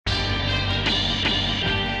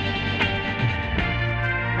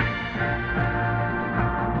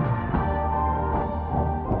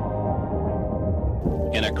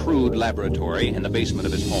crude laboratory in the basement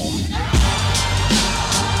of his home.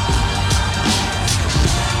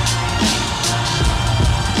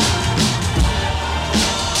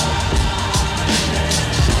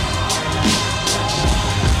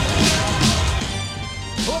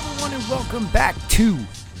 Hello, everyone, and welcome back to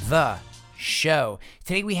the show.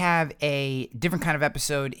 Today we have a different kind of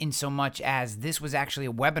episode in so much as this was actually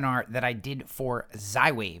a webinar that I did for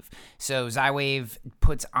Zywave. So Zywave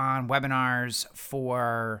puts on webinars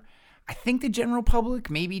for, I think, the general public,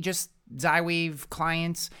 maybe just Zywave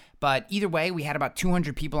clients. But either way, we had about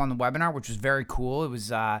 200 people on the webinar, which was very cool. It was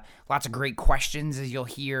lots of great questions, as you'll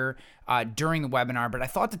hear during the webinar. But I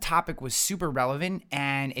thought the topic was super relevant,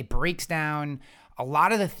 and it breaks down a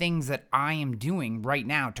lot of the things that I am doing right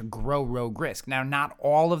now to grow Rogue Risk. Now, not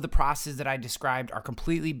all of the processes that I described are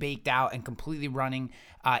completely baked out and completely running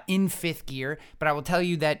in fifth gear, but I will tell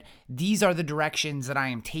you that these are the directions that I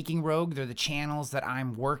am taking Rogue. They're the channels that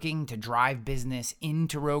I'm working to drive business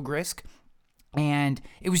into Rogue Risk. And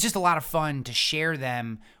it was just a lot of fun to share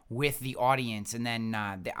them with the audience. And then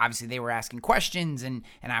obviously they were asking questions and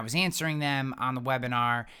I was answering them on the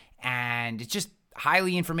webinar. And it's just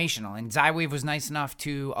highly informational. And Zywave was nice enough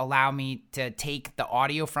to allow me to take the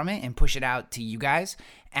audio from it and push it out to you guys.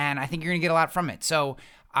 And I think you're going to get a lot from it. So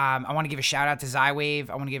I want to give a shout out to Zywave.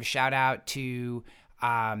 I want to give a shout out to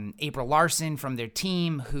April Larson from their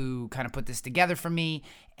team who kind of put this together for me,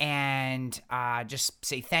 and just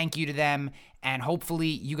say thank you to them. And hopefully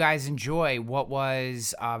you guys enjoy what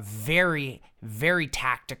was a very, very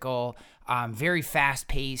tactical, very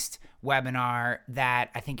fast-paced webinar that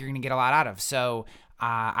I think you're going to get a lot out of. So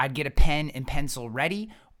I'd get a pen and pencil ready,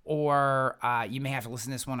 or you may have to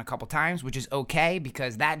listen to this one a couple times, which is okay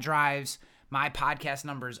because that drives my podcast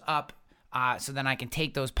numbers up. So then I can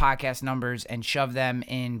take those podcast numbers and shove them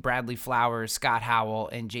in Bradley Flowers, Scott Howell,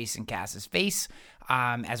 and Jason Cass's face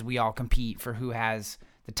as we all compete for who has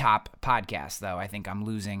the top podcast, though I think I'm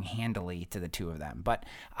losing handily to the two of them. But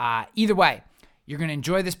either way, you're going to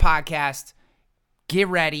enjoy this podcast. Get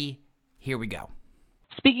ready. Here we go.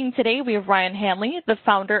 Speaking today, we have Ryan Hanley, the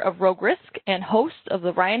founder of Rogue Risk and host of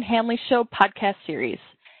the Ryan Hanley Show podcast series.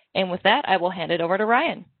 And with that, I will hand it over to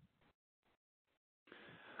Ryan.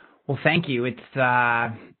 Well, thank you. It's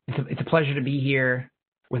a pleasure to be here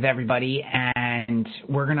with everybody, and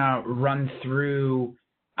we're gonna run through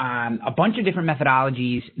a bunch of different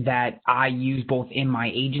methodologies that I use both in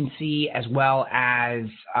my agency as well as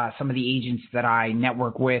some of the agents that I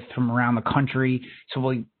network with from around the country. So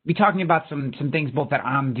we'll be talking about some things both that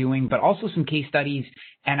I'm doing, but also some case studies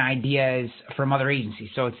and ideas from other agencies.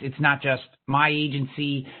 So it's not just my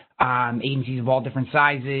agency, agencies of all different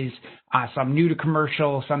sizes, some new to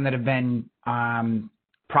commercial, some that have been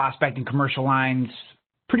prospecting commercial lines,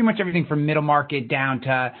 pretty much everything from middle market down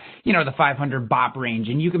to, the 500 BOP range.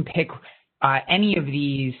 And you can pick any of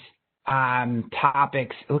these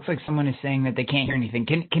topics. It looks like someone is saying that they can't hear anything.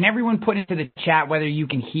 Can everyone put into the chat whether you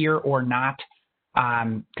can hear or not?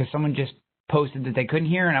 Because someone just posted that they couldn't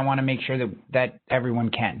hear, and I want to make sure that everyone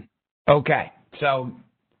can. Okay, so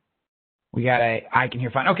we got I can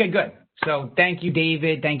hear fine. Okay, good. So thank you,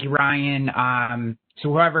 David. Thank you, Ryan. So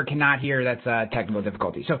whoever cannot hear, that's a technical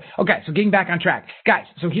difficulty. So getting back on track. Guys,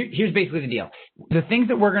 so here's basically the deal. The things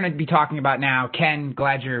that we're going to be talking about now, Ken,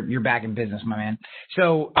 glad you're back in business, my man.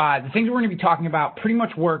 So the things that we're going to be talking about pretty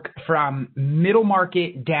much work from middle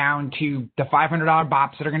market down to the $500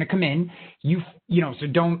 BOPs that are going to come in. So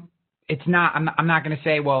don't, it's not, I'm not going to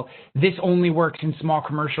say, well, this only works in small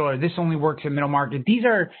commercial or this only works in middle market. These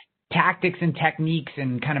are tactics and techniques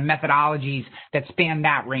and kind of methodologies that span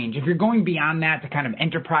that range. If you're going beyond that to kind of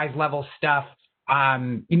enterprise level stuff,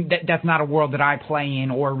 that's not a world that I play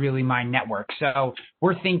in or really my network. So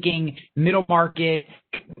we're thinking middle market,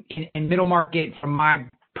 and middle market from my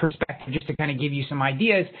perspective, just to kind of give you some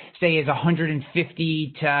ideas, say is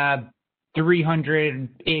 150 to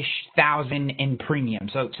 300-ish thousand in premium.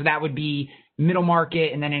 So that would be middle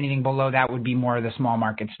market, and then anything below that would be more of the small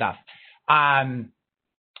market stuff.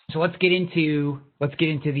 So let's get into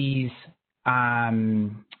these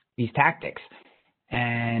tactics,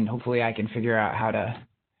 and hopefully I can figure out how to.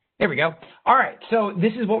 There we go. All right. So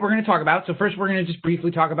this is what we're going to talk about. So first, we're going to just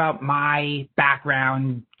briefly talk about my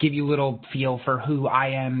background, give you a little feel for who I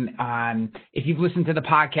am. If you've listened to the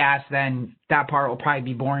podcast, then that part will probably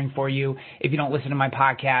be boring for you. If you don't listen to my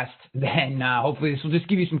podcast, then hopefully this will just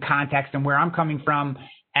give you some context on where I'm coming from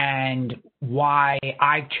and why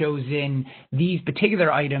I've chosen these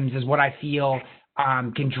particular items as what I feel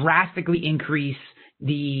can drastically increase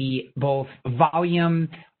the both volume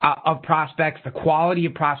of prospects, the quality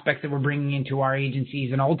of prospects that we're bringing into our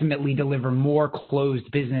agencies, and ultimately deliver more closed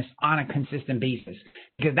business on a consistent basis.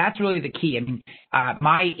 because that's really the key. I mean,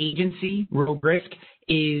 my agency, Rogue Risk,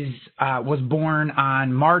 was born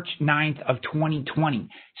on March 9th of 2020.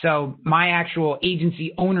 So my actual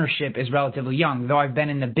agency ownership is relatively young, though I've been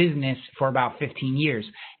in the business for about 15 years.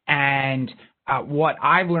 And what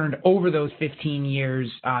I've learned over those 15 years,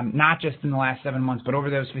 not just in the last 7 months, but over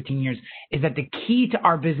those 15 years, is that the key to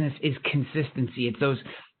our business is consistency. It's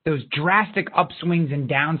those drastic upswings and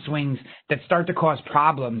downswings that start to cause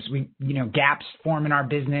problems. Gaps form in our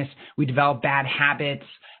business. We develop bad habits.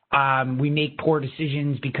 We make poor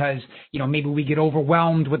decisions because, maybe we get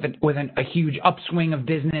overwhelmed with a huge upswing of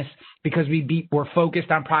business because we're focused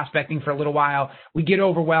on prospecting for a little while. We get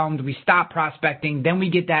overwhelmed. We stop prospecting. Then we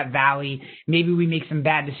get that valley. Maybe we make some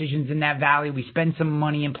bad decisions in that valley. We spend some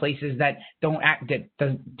money in places that do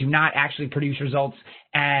not actually produce results.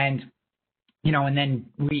 And then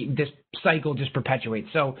this cycle just perpetuates.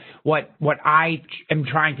 So what I am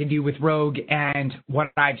trying to do with Rogue and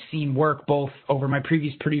what I've seen work both over my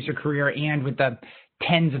previous producer career and with the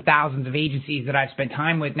tens of thousands of agencies that I've spent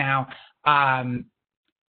time with now,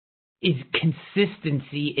 is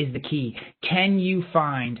consistency is the key. Can you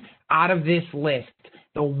find out of this list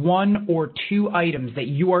the 1 or 2 items that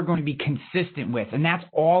you are going to be consistent with? And that's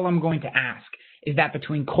all I'm going to ask. Is that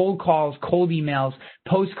between cold calls, cold emails,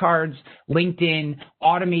 postcards, LinkedIn,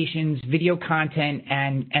 automations, video content,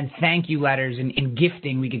 and thank you letters and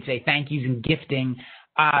gifting, we could say thank yous and gifting.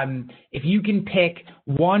 If you can pick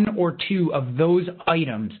 1 or 2 of those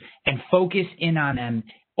items and focus in on them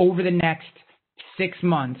over the next 6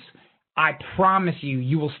 months, I promise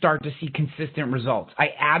you will start to see consistent results. I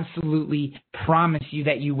absolutely promise you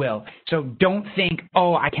that you will. So don't think,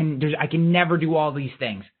 I can never do all these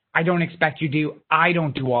things. I don't expect you to. I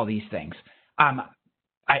don't do all these things.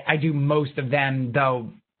 I do most of them,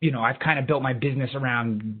 though. I've kind of built my business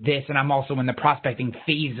around this, and I'm also in the prospecting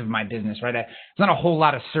phase of my business, right? There's not a whole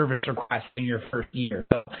lot of service requests in your first year,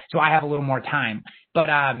 so I have a little more time. But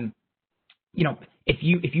if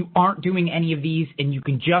you aren't doing any of these, and you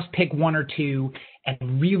can just pick 1 or 2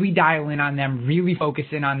 and really dial in on them, really focus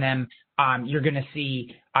in on them, you're going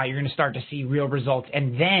to start to see real results.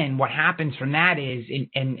 And then what happens from that is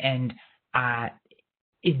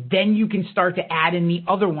then you can start to add in the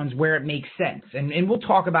other ones where it makes sense. And we'll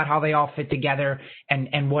talk about how they all fit together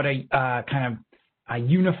and what a kind of a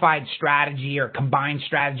unified strategy or combined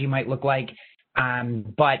strategy might look like.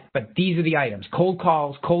 But these are the items: cold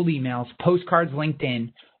calls, cold emails, postcards,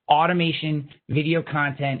 LinkedIn, automation, video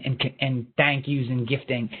content, and thank yous and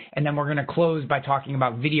gifting. And then we're going to close by talking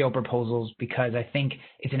about video proposals, because I think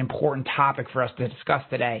it's an important topic for us to discuss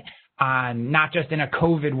today. Not just in a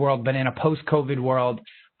COVID world, but in a post-COVID world.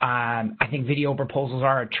 I think video proposals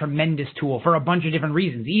are a tremendous tool for a bunch of different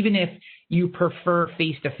reasons. Even if you prefer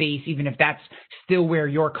face-to-face, even if that's still where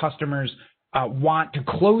your customers want to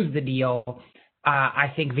close the deal,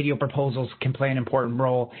 I think video proposals can play an important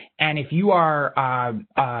role. And if you have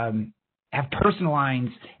personal lines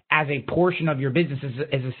as a portion of your business,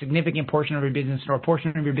 as a significant portion of your business, or a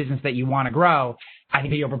portion of your business that you want to grow, I think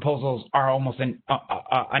video proposals are almost an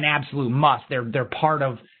absolute must. They're part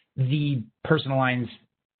of the personal lines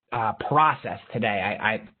process today.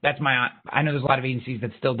 I know there's a lot of agencies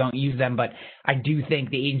that still don't use them, but I do think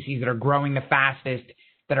the agencies that are growing the fastest,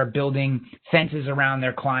 that are building fences around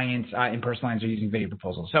their clients in personal lines, are using video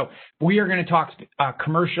proposals. So we are going to talk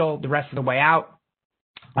commercial the rest of the way out.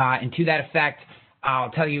 And to that effect,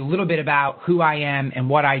 I'll tell you a little bit about who I am and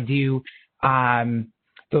what I do.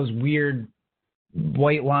 Those weird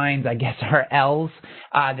white lines, I guess, are L's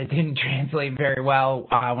that didn't translate very well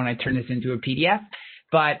when I turned this into a PDF.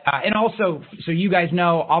 But and also, so you guys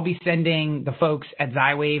know, I'll be sending the folks at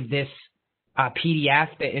Zywave this PDF,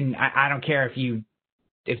 and I don't care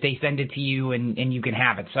if they send it to you and you can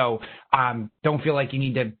have it. So don't feel like you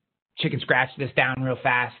need to chicken scratch this down real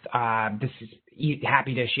fast.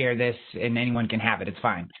 Happy to share this, and anyone can have it. It's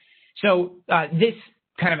fine. So this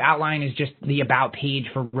kind of outline is just the about page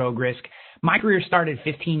for Rogue Risk. My career started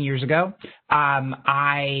 15 years ago.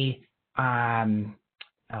 I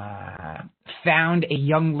found a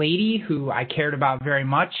young lady who I cared about very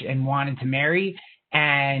much and wanted to marry,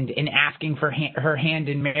 and in asking for her hand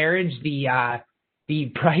in marriage, the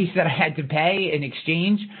price that I had to pay in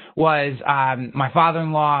exchange was my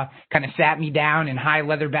father-in-law kind of sat me down in high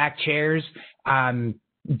leatherback chairs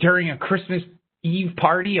during a Christmas Eve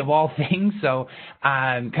party of all things. So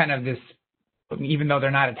kind of this, even though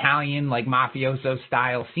they're not Italian, like mafioso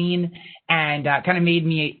style scene, and kind of made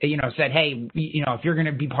me, said, hey, if you're going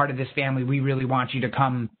to be part of this family, we really want you to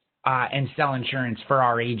come and sell insurance for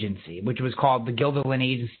our agency, which was called the Gilderlin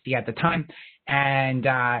Agency at the time. And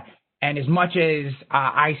And as much as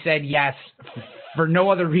I said yes for no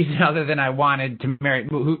other reason other than I wanted to marry,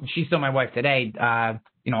 she's still my wife today,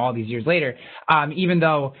 all these years later, even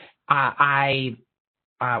though I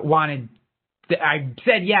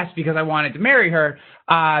said yes because I wanted to marry her,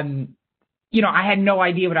 I had no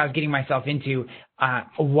idea what I was getting myself into.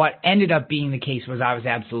 What ended up being the case was I was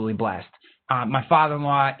absolutely blessed. My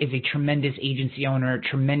father-in-law is a tremendous agency owner,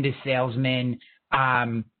 tremendous salesman.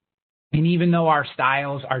 And even though our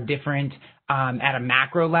styles are different at a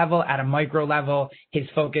macro level, at a micro level, his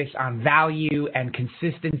focus on value and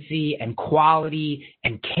consistency and quality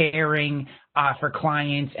and caring for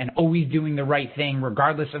clients and always doing the right thing,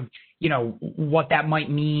 regardless of, what that might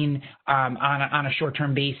mean on a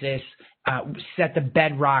short-term basis, set the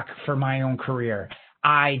bedrock for my own career.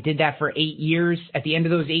 I did that for 8 years. At the end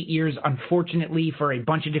of those 8 years, unfortunately, for a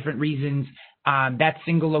bunch of different reasons, that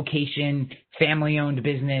single location, family-owned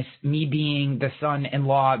business, me being the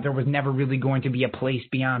son-in-law, there was never really going to be a place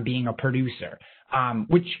beyond being a producer,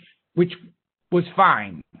 which was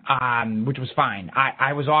fine. I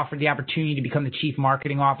was offered the opportunity to become the chief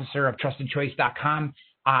marketing officer of TrustedChoice.com.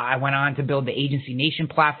 I went on to build the Agency Nation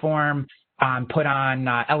platform, put on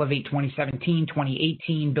Elevate 2017,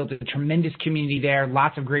 2018, built a tremendous community there,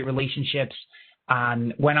 lots of great relationships.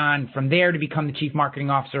 Went on from there to become the chief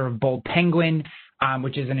marketing officer of Bold Penguin,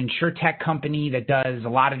 which is an insurtech company that does a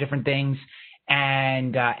lot of different things.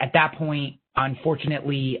 And at that point,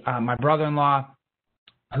 unfortunately, my brother-in-law,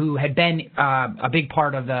 who had been a big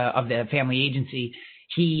part of the family agency,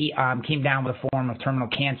 he came down with a form of terminal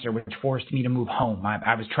cancer, which forced me to move home.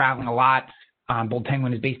 I was traveling a lot. Bold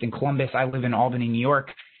Penguin is based in Columbus. I live in Albany, New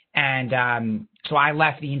York. And so I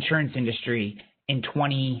left the insurance industry in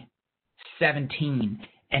 2017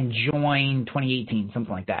 and joined 2018,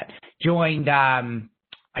 something like that.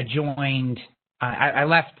 I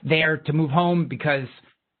left there to move home because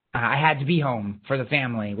I had to be home for the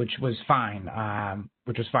family, which was fine.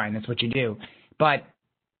 That's what you do. But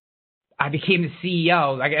I became the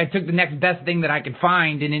CEO. I took the next best thing that I could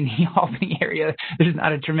find, and in the Albany area, there's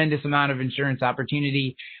not a tremendous amount of insurance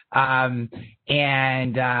opportunity. I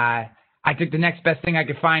took the next best thing I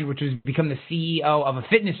could find, which was become the CEO of a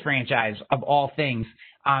fitness franchise of all things.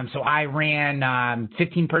 So I ran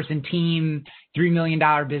 15-person team, $3 million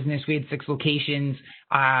business. We had 6 locations.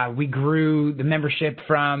 We grew the membership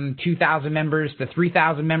from 2,000 members to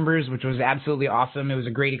 3,000 members, which was absolutely awesome. It was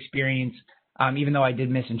a great experience, even though I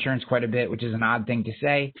did miss insurance quite a bit, which is an odd thing to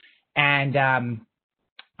say. And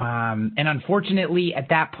unfortunately, at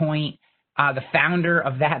that point, the founder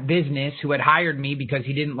of that business, who had hired me because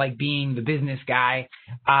he didn't like being the business guy,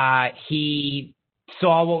 he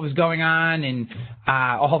saw what was going on and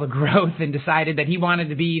all the growth and decided that he wanted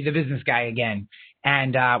to be the business guy again.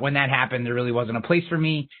 And when that happened, there really wasn't a place for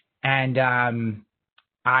me. And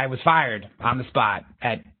I was fired on the spot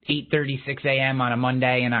at 8:36 a.m. on a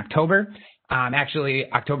Monday in October.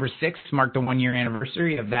 Actually, October 6th marked the 1-year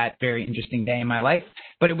anniversary of that very interesting day in my life.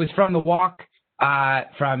 But it was from the walk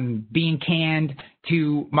from being canned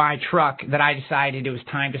to my truck that I decided it was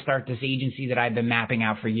time to start this agency that I've been mapping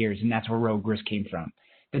out for years, and that's where Rogue Risk came from.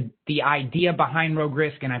 The idea behind Rogue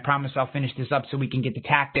Risk, and I promise I'll finish this up so we can get to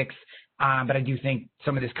tactics, but I do think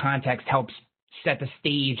some of this context helps set the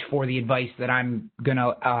stage for the advice that I'm going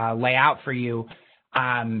to lay out for you.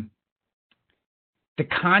 The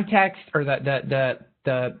context or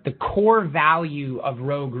the core value of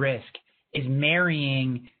Rogue Risk is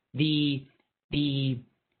marrying the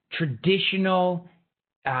traditional,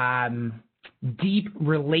 deep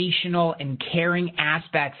relational and caring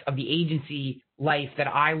aspects of the agency life that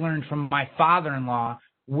I learned from my father-in-law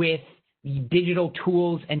with the digital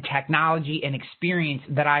tools and technology and experience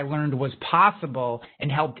that I learned was possible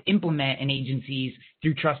and helped implement in agencies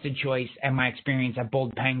through Trusted Choice and my experience at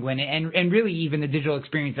Bold Penguin and really even the digital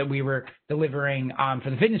experience that we were delivering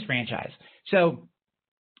for the fitness franchise. So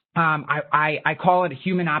I call it a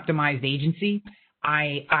human optimized agency.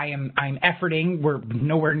 I'm efforting. We're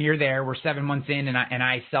nowhere near there. We're 7 months in, and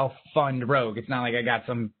I self-fund Rogue. It's not like I got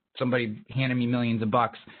somebody handing me millions of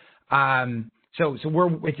bucks. So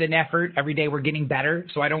it's an effort. Every day we're getting better.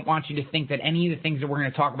 So I don't want you to think that any of the things that we're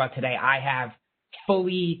going to talk about today I have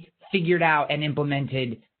fully figured out and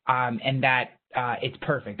implemented, and that it's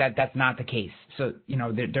perfect. That's not the case. So,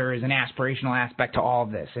 there is an aspirational aspect to all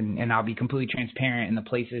of this, and I'll be completely transparent in the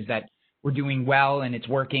places that we're doing well and it's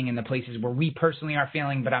working, and the places where we personally are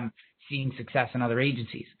failing, but I'm seeing success in other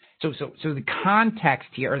agencies. So the context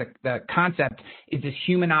here, or the concept, is this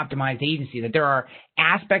human optimized agency, that there are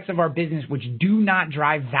aspects of our business which do not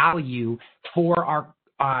drive value for our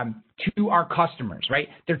to our customers, right?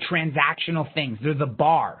 They're transactional things. They're the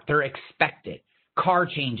bar. They're expected. car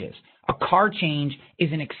changes. A car change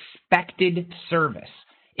is an expected service.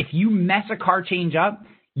 If you mess a car change up,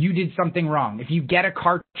 you did something wrong. If you get a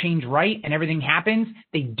car change right and everything happens,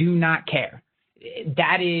 they do not care.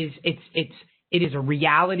 It is a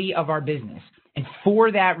reality of our business. And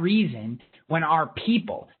for that reason, when our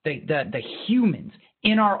people, the humans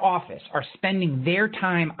in our office are spending their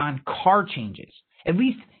time on car changes, at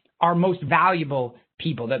least our most valuable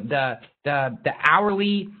people, the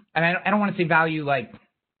hourly, and I don't want to say value like,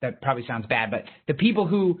 that probably sounds bad, but the people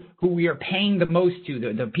who we are paying the most to,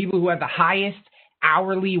 the people who have the highest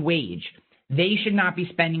hourly wage, they should not be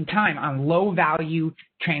spending time on low value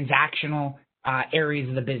transactional areas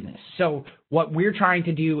of the business. So what we're trying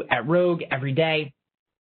to do at Rogue every day,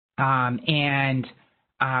 and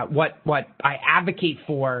what I advocate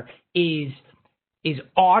for is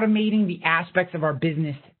automating the aspects of our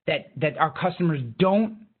business that our customers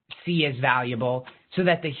don't see as valuable, so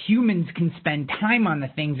that the humans can spend time on the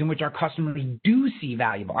things in which our customers do see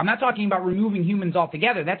valuable. I'm not talking about removing humans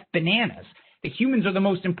altogether. That's bananas. The humans are the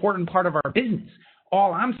most important part of our business.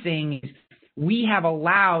 All I'm saying is we have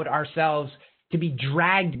allowed ourselves to be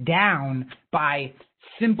dragged down by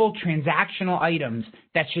simple transactional items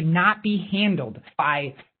that should not be handled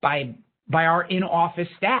by our in-office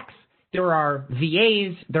staff. There are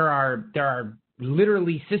VAs, there are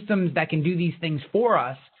literally systems that can do these things for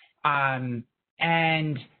us.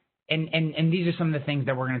 And these are some of the things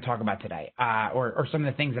that we're going to talk about today, or some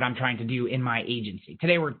of the things that I'm trying to do in my agency.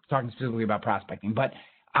 Today we're talking specifically about prospecting, but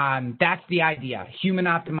that's the idea: human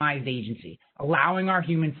optimized agency, allowing our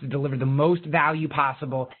humans to deliver the most value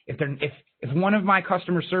possible. If one of my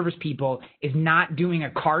customer service people is not doing a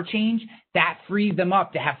car change, that frees them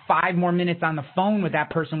up to have 5 more minutes on the phone with that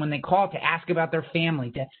person when they call, to ask about their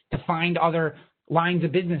family, to find other lines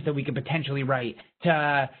of business that we could potentially write,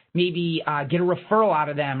 to maybe get a referral out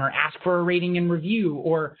of them, or ask for a rating and review,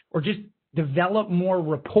 or just develop more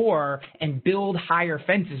rapport and build higher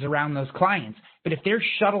fences around those clients. But if they're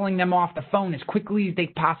shuttling them off the phone as quickly as they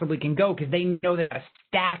possibly can go because they know that a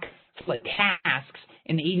stack full of tasks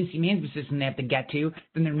in the agency management system they have to get to,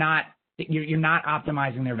 then you're not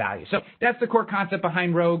optimizing their value. So that's the core concept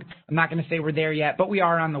behind Rogue. I'm not going to say we're there yet, but we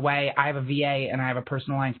are on the way. I have a VA and I have a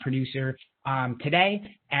personal lines producer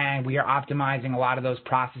today, and we are optimizing a lot of those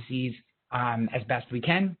processes as best we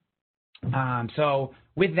can. So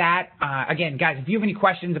with that, again, guys, if you have any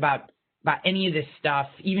questions about any of this stuff,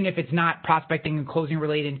 even if it's not prospecting and closing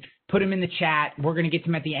related, put them in the chat. We're going to get to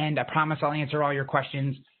them at the end. I promise I'll answer all your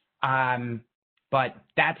questions. But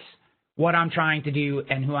that's what I'm trying to do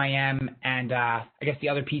and who I am. And I guess the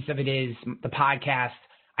other piece of it is the podcast.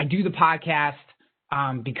 I do the podcast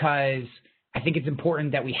because I think it's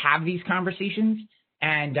important that we have these conversations,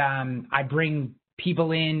 and I bring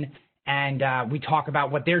people in and we talk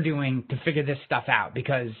about what they're doing to figure this stuff out,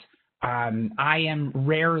 because I am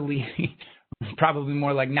rarely, probably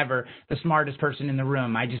more like never, the smartest person in the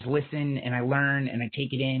room. I just listen and I learn and I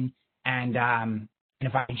take it in, and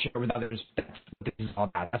if I can share with others, that's what this is all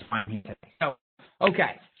about. That's why I'm here today. So,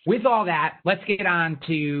 okay, with all that, let's get on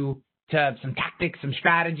to some tactics, some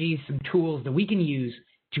strategies, some tools that we can use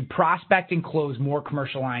to prospect and close more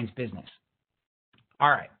commercial lines business. All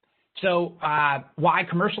right. So why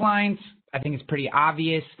commercial lines? I think it's pretty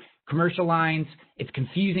obvious. Commercial lines, it's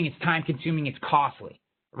confusing, it's time consuming, it's costly,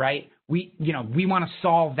 right? We want to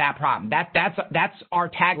solve that problem. That's our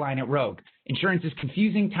tagline at Rogue. Insurance is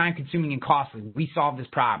confusing, time consuming, and costly. We solve this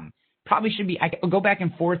problem. Probably should be, I go back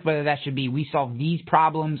and forth whether that should be we solve these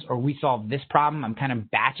problems or we solve this problem. I'm kind of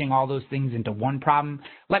batching all those things into one problem.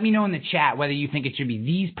 Let me know in the chat whether you think it should be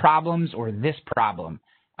these problems or this problem.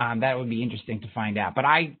 That would be interesting to find out. But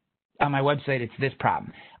on my website, it's this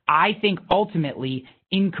problem. I think ultimately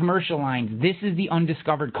in commercial lines, this is the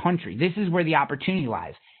undiscovered country. This is where the opportunity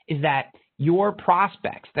lies, is that your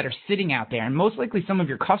prospects that are sitting out there, and most likely some of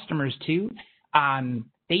your customers too,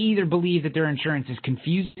 they either believe that their insurance is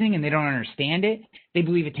confusing and they don't understand it, they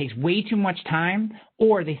believe it takes way too much time,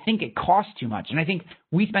 or they think it costs too much. And I think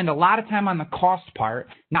we spend a lot of time on the cost part,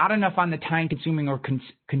 not enough on the time-consuming or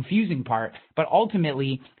confusing part, but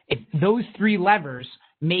ultimately, if those 3 levers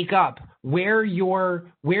make up where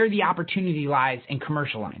the opportunity lies in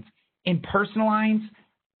commercial lines. In personal lines,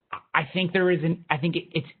 I think there's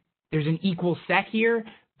an equal set here,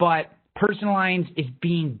 but personal lines is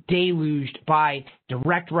being deluged by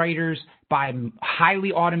direct writers, by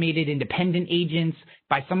highly automated independent agents,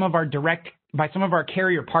 by some of our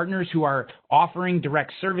carrier partners who are offering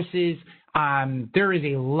direct services. There is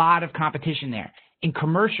a lot of competition there. In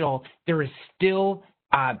commercial, there is still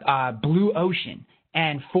blue ocean.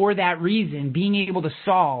 And for that reason, being able to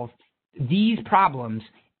solve these problems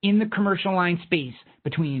in the commercial line space,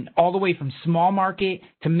 between all the way from small market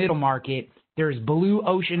to middle market, there's blue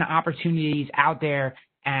ocean opportunities out there.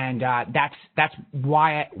 And that's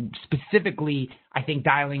why specifically I think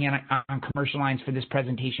dialing in on commercial lines for this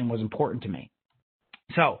presentation was important to me.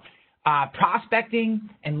 So prospecting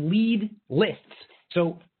and lead lists.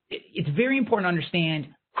 So it's very important to understand,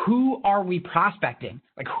 who are we prospecting?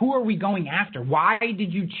 Like, who are we going after? Why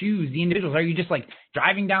did you choose the individuals? Are you just like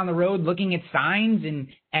driving down the road looking at signs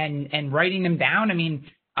and writing them down? I mean,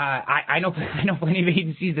 I know plenty of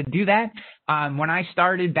agencies that do that. When I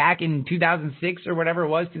started back in 2006 or whatever it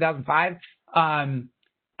was, 2005,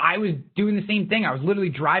 I was doing the same thing. I was literally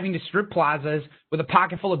driving to strip plazas with a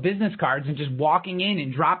pocket full of business cards and just walking in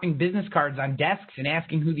and dropping business cards on desks and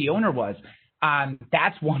asking who the owner was.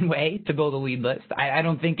 That's one way to build a lead list. I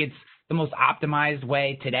don't think it's the most optimized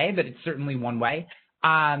way today, but it's certainly one way.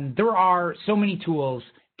 There are so many tools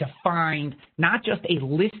to find not just a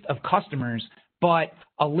list of customers, but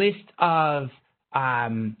a list of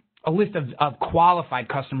qualified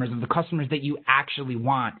customers, of the customers that you actually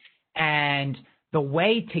want. And the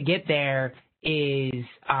way to get there is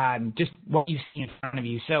just what you see in front of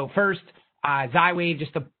you. So first, Zywave,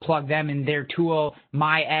 just to plug them and their tool,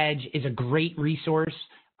 MyEdge, is a great resource.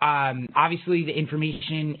 Obviously, the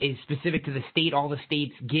information is specific to the state. All the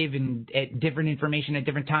states give different information at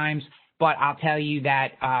different times. But I'll tell you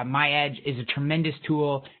that MyEdge is a tremendous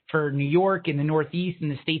tool for New York and the Northeast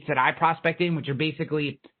and the states that I prospect in, which are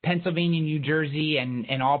basically Pennsylvania, New Jersey,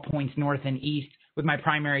 and all points north and east, with my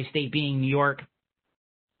primary state being New York.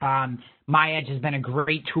 MyEdge has been a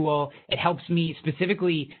great tool. It helps me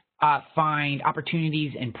specifically find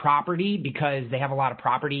opportunities in property, because they have a lot of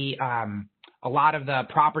property. A lot of the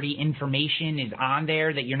property information is on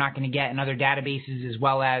there that you're not going to get in other databases, as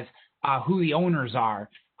well as who the owners are.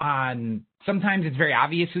 Sometimes it's very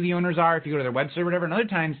obvious who the owners are if you go to their website or whatever, and other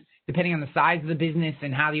times, depending on the size of the business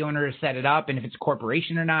and how the owner has set it up and if it's a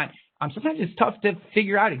corporation or not, sometimes it's tough to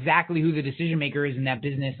figure out exactly who the decision maker is in that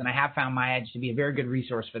business, and I have found MyEdge to be a very good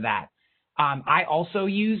resource for that. I also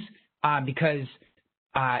use, because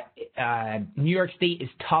New York State is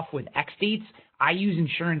tough with X dates, I use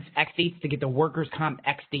Insurance X dates to get the workers' comp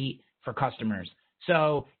X date for customers.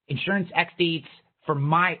 So Insurance X dates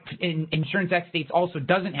Insurance X dates also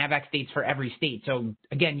doesn't have X dates for every state. So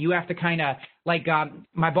again, you have to kind of, like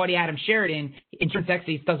my buddy Adam Sheridan, Insurance X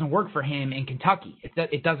dates doesn't work for him in Kentucky.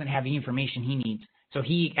 It doesn't have the information he needs. So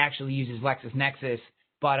he actually uses LexisNexis.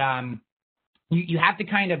 But you have to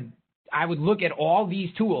kind of, I would look at all these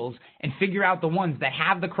tools and figure out the ones that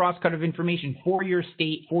have the cross-cut of information for your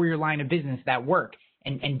state, for your line of business that work,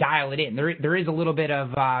 and dial it in. There is a little bit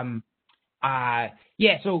of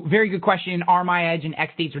so very good question. Are MyEdge and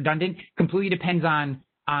X dates redundant? Completely depends on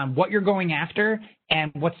what you're going after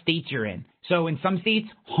and what states you're in. So in some states,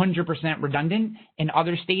 100% redundant. In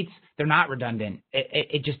other states, they're not redundant.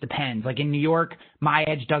 It just depends. Like in New York,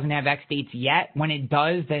 MyEdge doesn't have X dates yet. When it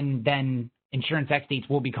does, then Insurance X dates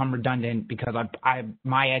will become redundant, because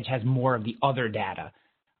MyEdge has more of the other data.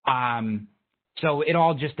 So it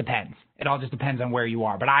all just depends. It all just depends on where you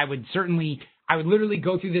are. But I would literally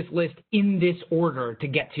go through this list in this order to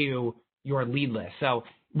get to your lead list. So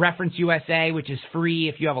Reference USA, which is free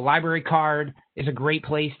if you have a library card, is a great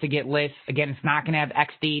place to get lists. Again, it's not going to have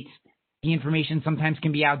X dates. The information sometimes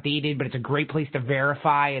can be outdated, but it's a great place to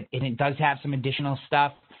verify it, and it does have some additional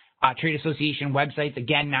stuff. Trade association websites,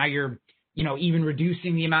 again, now you're even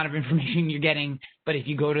reducing the amount of information you're getting. But if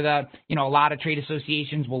you go to a lot of trade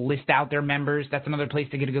associations will list out their members. That's another place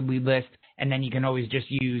to get a good lead list. And then you can always just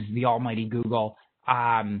use the almighty Google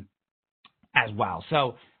as well.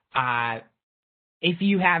 So if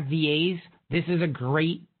you have VAs, this is a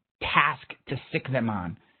great task to stick them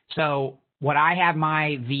on. So what I have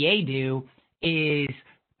my VA do is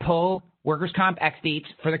pull workers' comp X dates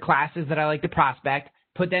for the classes that I like to prospect,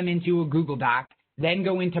 put them into a Google Doc, then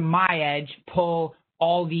go into MyEdge, pull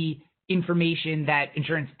all the information that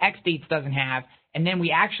Insurance X dates doesn't have, and then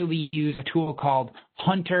we actually use a tool called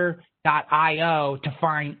Hunter.io to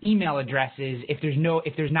find email addresses if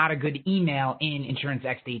there's not a good email in Insurance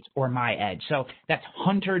X dates or MyEdge. So that's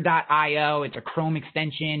Hunter.io. It's a Chrome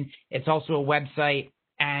extension. It's also a website,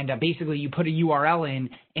 and basically you put a URL in,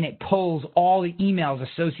 and it pulls all the emails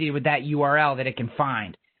associated with that URL that it can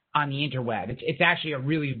find on the interweb. It's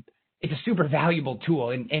actually it's a super valuable tool.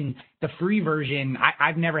 And the free version,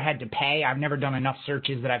 I've never had to pay. I've never done enough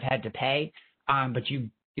searches that I've had to pay. But you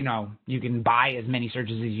can buy as many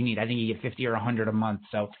searches as you need. I think you get 50 or 100 a month.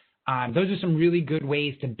 So those are some really good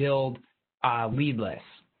ways to build lead lists.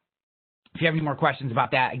 if you have any more questions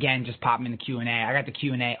about that, again, just pop them in the Q&A. I got the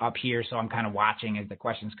Q&A up here, so I'm kind of watching as the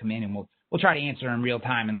questions come in, and we'll try to answer in real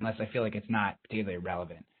time unless I feel like it's not particularly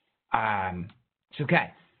relevant.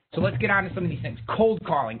 Okay. So let's get on to some of these things. Cold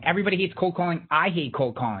calling. Everybody hates cold calling. I hate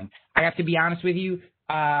cold calling. I have to be honest with you.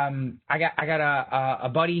 I got a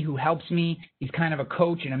buddy who helps me. He's kind of a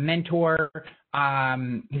coach and a mentor.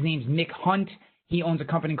 His name's Nick Hunt. He owns a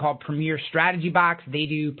company called Premier Strategy Box. They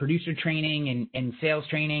do producer training and sales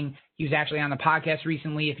training. He was actually on the podcast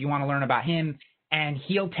recently if you want to learn about him. And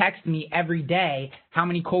he'll text me every day, how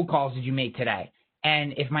many cold calls did you make today?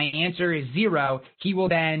 And if my answer is 0, he will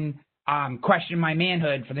then question my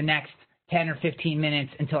manhood for the next 10 or 15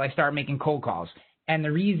 minutes until I start making cold calls. And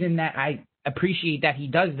the reason that I appreciate that he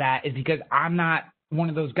does that is because I'm not one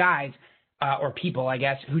of those guys or people, I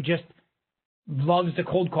guess, who just loves the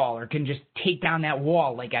cold call or can just take down that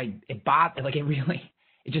wall. It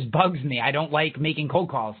just bugs me. I don't like making cold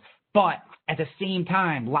calls. But at the same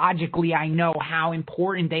time, logically, I know how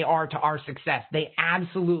important they are to our success. They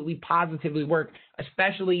absolutely, positively work,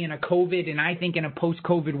 especially in a COVID and I think in a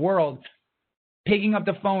post-COVID world. Picking up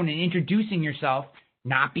the phone and introducing yourself,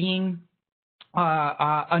 not being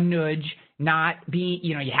a nudge, not being,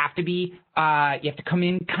 you have to be, you have to come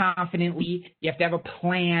in confidently. You have to have a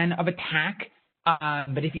plan of attack.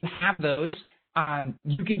 But if you have those,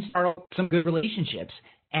 you can start up some good relationships.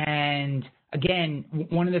 And again,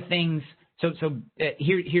 one of the things,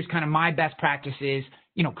 here's kind of my best practice is,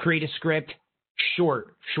 create a script,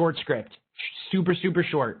 short script, super, super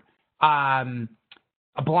short. A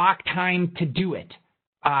block time to do it.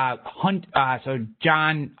 So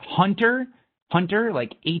John Hunter,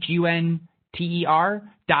 like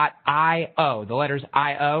HUNTER.io. The letters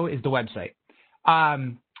IO is the website.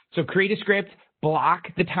 So create a script, block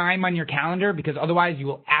the time on your calendar because otherwise you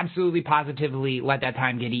will absolutely positively let that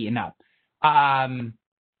time get eaten up.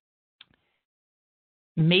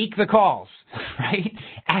 Make the calls, right?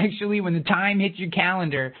 Actually, when the time hits your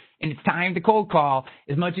calendar and it's time to cold call,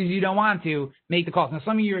 as much as you don't want to, make the calls. Now,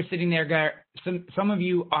 some of you are sitting there, some of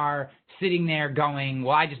you are sitting there going,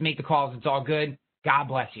 well, I just make the calls. It's all good. God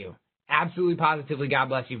bless you. Absolutely, positively, God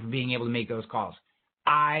bless you for being able to make those calls.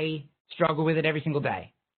 I struggle with it every single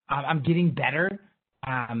day. I'm getting better,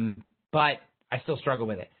 but I still struggle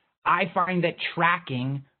with it. I find that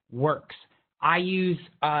tracking works. I use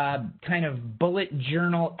a kind of bullet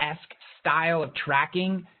journal-esque style of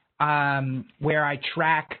tracking where I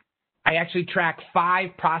actually track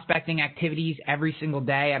 5 prospecting activities every single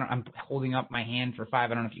day. I'm holding up my hand for 5. I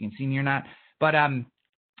don't know if you can see me or not. But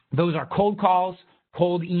those are cold calls,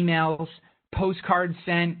 cold emails, postcards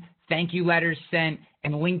sent, thank you letters sent,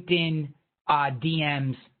 and LinkedIn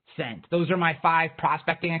DMs sent. Those are my 5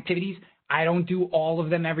 prospecting activities. I don't do all of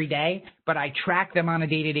them every day, but I track them on a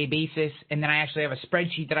day-to-day basis, and then I actually have a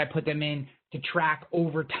spreadsheet that I put them in to track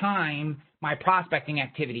over time my prospecting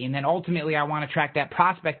activity. And then ultimately I want to track that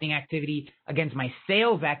prospecting activity against my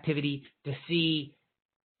sales activity to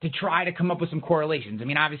try to come up with some correlations. I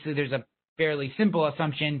mean, obviously there's a fairly simple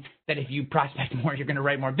assumption that if you prospect more, you're going to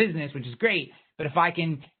write more business, which is great. But if I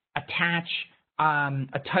can attach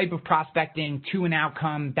a type of prospecting to an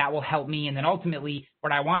outcome, that will help me. And then ultimately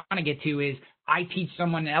what I want to get to is I teach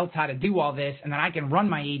someone else how to do all this, and then I can run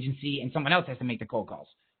my agency and someone else has to make the cold calls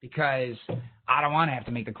because I don't want to have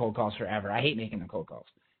to make the cold calls forever. I hate making the cold calls.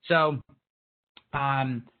 So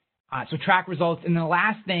track results. And the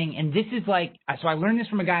last thing, and this is so I learned this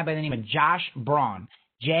from a guy by the name of Josh Braun,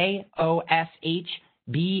 JoshBraun.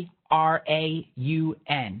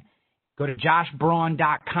 Go to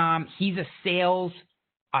joshbraun.com. He's a sales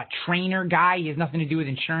trainer guy. He has nothing to do with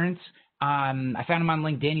insurance. I found him on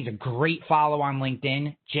LinkedIn. He's a great follow on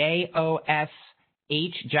LinkedIn. Josh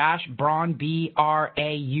Braun,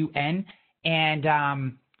 Braun.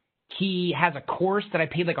 And he has a course that I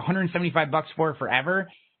paid like $175 for forever.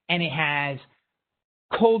 And it has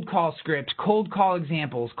cold call scripts, cold call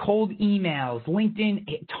examples, cold emails,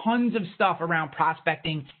 LinkedIn, tons of stuff around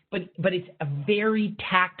prospecting, but it's a very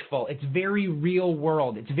tactful, it's very real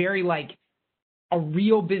world. It's very like a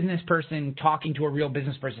real business person talking to a real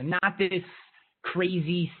business person, not this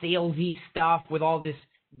crazy salesy stuff with all this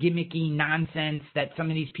gimmicky nonsense that some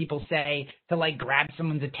of these people say to like grab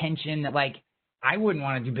someone's attention that like, I wouldn't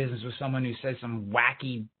want to do business with someone who says some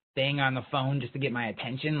wacky thing on the phone just to get my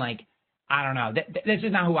attention. Like, I don't know. That's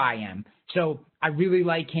just not who I am. So I really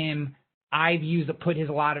like him. I've put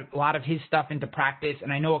a lot of his stuff into practice,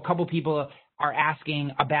 and I know a couple people are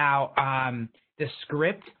asking about the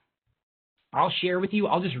script. I'll share with you.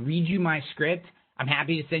 I'll just read you my script. I'm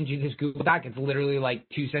happy to send you this Google Doc. It's literally like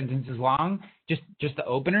 2 sentences long, just the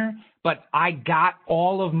opener. But I got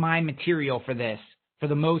all of my material for this, for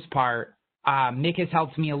the most part, Mick has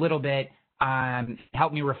helped me a little bit,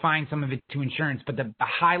 helped me refine some of it to insurance. But the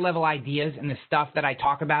high-level ideas and the stuff that I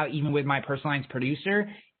talk about, even with my personal lines producer,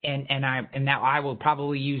 and that I will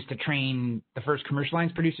probably use to train the first commercial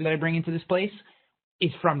lines producer that I bring into this place,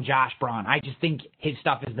 is from Josh Braun. I just think his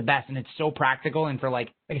stuff is the best, and it's so practical. And for like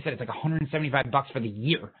I said, it's like $175 for the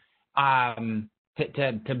year to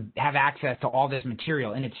have access to all this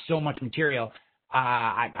material, and it's so much material.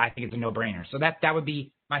 I think it's a no-brainer. So that would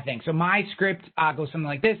be my thing. So my script goes something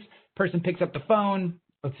like this. Person picks up the phone.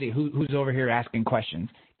 Let's see, who's over here asking questions?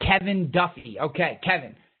 Kevin Duffy. Okay,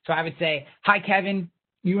 Kevin. So I would say, hi, Kevin.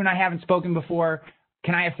 You and I haven't spoken before.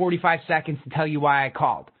 Can I have 45 seconds to tell you why I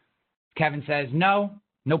called? Kevin says, no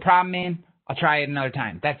problem, man. I'll try it another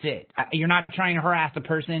time. That's it. You're not trying to harass the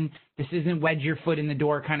person. This isn't wedge your foot in the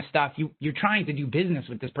door kind of stuff. You're trying to do business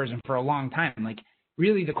with this person for a long time. Like,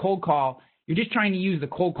 really, the cold call, you're just trying to use the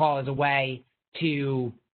cold call as a way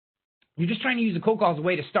to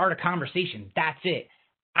start a conversation. That's it.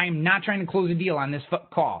 I'm not trying to close a deal on this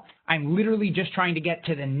call. I'm literally just trying to get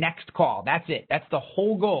to the next call. That's it. That's the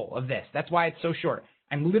whole goal of this. That's why it's so short.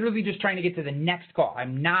 I'm literally just trying to get to the next call.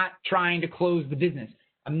 I'm not trying to close the business.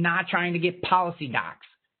 I'm not trying to get policy docs.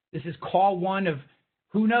 This is call one of,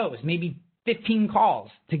 who knows, maybe 15 calls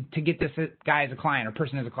to get this guy as a client or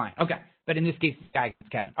person as a client. Okay, but in this case, this guy is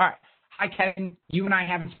Kevin. All right. Hi, Kevin. You and I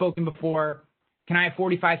haven't spoken before. Can I have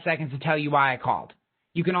 45 seconds to tell you why I called?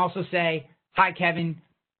 You can also say, hi, Kevin.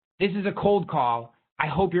 This is a cold call. I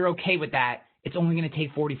hope you're okay with that. It's only going to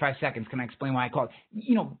take 45 seconds. Can I explain why I called?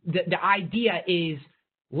 You know, the idea is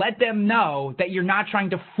let them know that you're not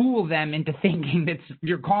trying to fool them into thinking that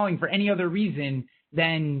you're calling for any other reason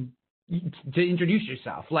than to introduce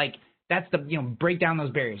yourself. Like, that's break down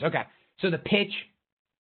those barriers. Okay. So the pitch,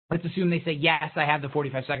 let's assume they say, yes, I have the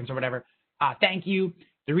 45 seconds or whatever. Thank you.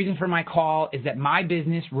 The reason for my call is that my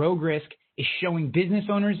business, Rogue Risk, is showing business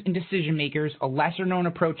owners and decision makers a lesser known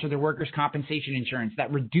approach to their workers' compensation insurance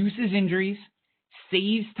that reduces injuries,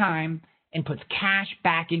 saves time, and puts cash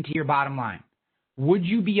back into your bottom line. Would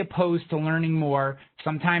you be opposed to learning more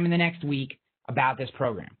sometime in the next week about this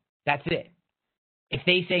program? That's it. If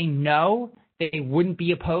they say no, they wouldn't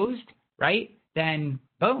be opposed, right? Then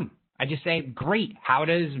boom. I just say, great. How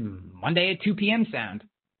does Monday at 2 p.m. sound?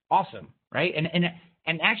 Awesome, right?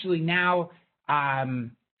 And actually now, I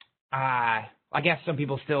guess some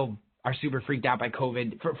people still are super freaked out by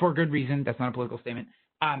COVID for good reason. That's not a political statement.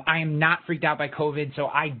 I am not freaked out by COVID, so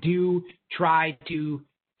I do try to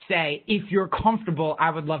say, if you're comfortable, I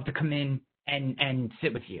would love to come in and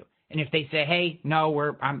sit with you. And if they say, hey,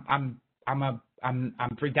 no, I'm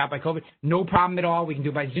freaked out by COVID, no problem at all. We can do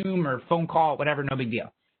it by Zoom or phone call, whatever, no big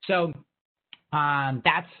deal. So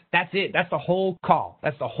that's it. That's the whole call.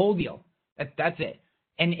 That's the whole deal. That's it.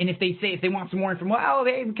 And if they want some more information, well,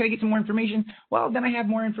 hey, can I get some more information? Well, then I have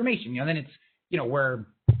more information. Then it's,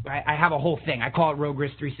 I have a whole thing. I call it Rogue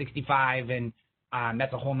Risk 365, and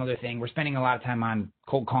that's a whole nother thing. We're spending a lot of time on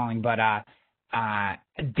cold calling, but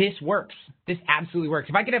this works. This absolutely works.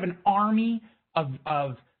 If I could have an army of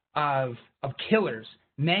killers,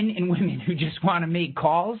 men and women who just want to make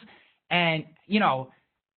calls, and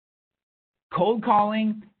cold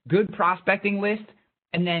calling, good prospecting list,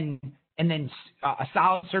 and then a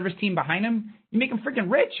solid service team behind them, you make them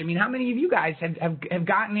freaking rich. I mean, how many of you guys have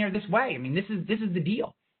gotten there this way? I mean, this is the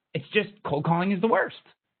deal. It's just cold calling is the worst.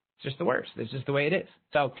 It's just the worst. It's just the way it is.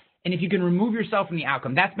 So, and if you can remove yourself from the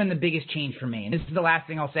outcome, that's been the biggest change for me. And this is the last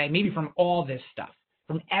thing I'll say, maybe from all this stuff,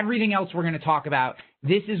 from everything else we're going to talk about,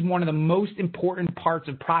 this is one of the most important parts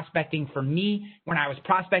of prospecting for me. When I was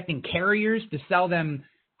prospecting carriers to sell them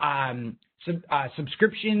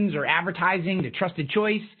subscriptions or advertising to Trusted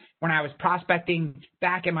Choice, when I was prospecting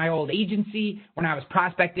back at my old agency, when I was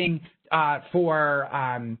prospecting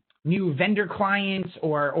for new vendor clients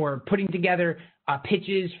or putting together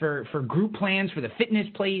pitches for group plans for the fitness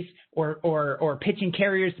place or pitching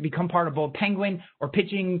carriers to become part of Bold Penguin or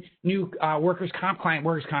pitching new workers' comp client.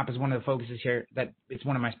 Workers' comp is one of the focuses here. That it's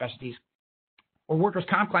one of my specialties. Or workers'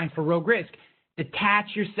 comp clients for Rogue Risk.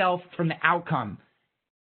 Detach yourself from the outcome.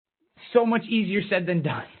 So much easier said than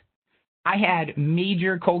done. I had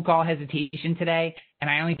major cold call hesitation today, and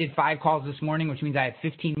I only did 5 calls this morning, which means I have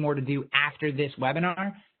 15 more to do after this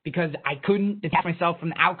webinar because I couldn't detach myself from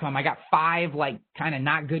the outcome. I got 5 kind of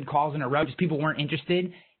not good calls in a row, just people weren't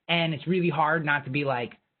interested, and it's really hard not to be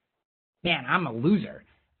like, man, I'm a loser.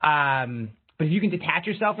 But if you can detach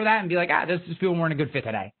yourself from that and be like, this people weren't a good fit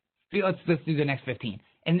today. Let's do the next 15.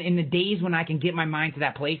 And in the days when I can get my mind to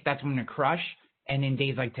that place, that's when I'm going to crush. And in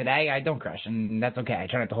days like today, I don't crush, and that's okay. I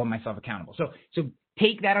try not to hold myself accountable. So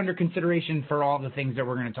take that under consideration for all the things that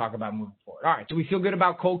we're going to talk about moving forward. All right, so we feel good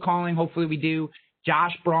about cold calling. Hopefully we do.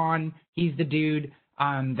 Josh Braun, he's the dude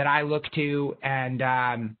that I look to, and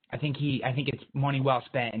I think it's money well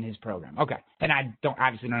spent in his program. Okay, and I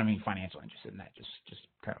obviously don't have any financial interest in that. Just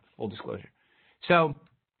kind of full disclosure. So,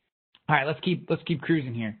 all right, let's keep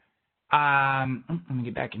cruising here. Let me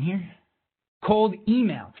get back in here. Cold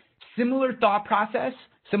email, similar thought process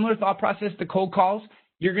to cold calls.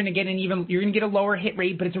 You're going to get a lower hit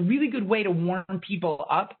rate, but it's a really good way to warm people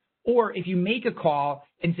up. Or if you make a call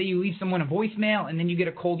and say you leave someone a voicemail and then you get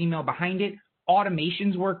a cold email behind it,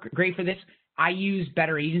 automations work great for this. I use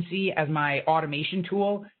Better Agency as my automation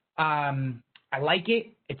tool. I like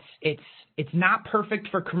it. It's not perfect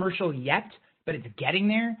for commercial yet, but it's getting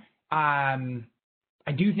there.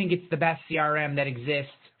 I do think it's the best CRM that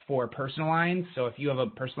exists for personal lines. So if you have a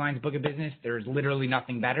personal lines book of business, there's literally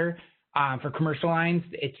nothing better. For commercial lines,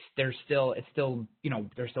 they're still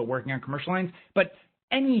working on commercial lines, but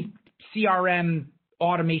any CRM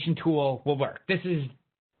automation tool will work. This is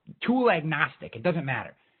tool agnostic. It doesn't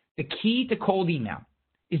matter. The key to cold email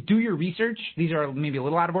is do your research. These are maybe a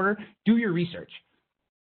little out of order. Do your research.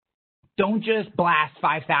 Don't just blast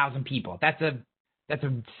 5,000 people. That's a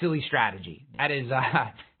silly strategy.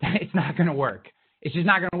 It's not going to work. It's just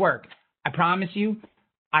not going to work. I promise you,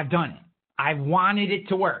 I've done it. I've wanted it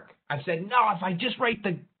to work. I've said, no, if I just write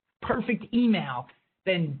the perfect email,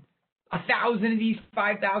 then 1,000 of these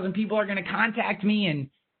 5,000 people are going to contact me and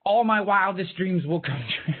all my wildest dreams will come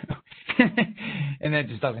true. And that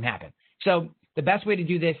just doesn't happen. So the best way to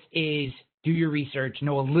do this is do your research,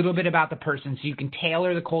 know a little bit about the person so you can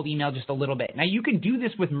tailor the cold email just a little bit. Now, you can do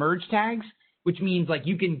this with merge tags, which means like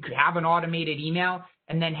you can have an automated email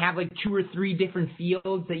and then have like 2 or 3 different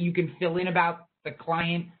fields that you can fill in about the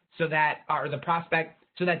client or the prospect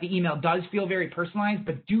so that the email does feel very personalized,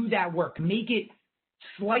 but do that work. Make it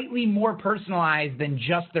slightly more personalized than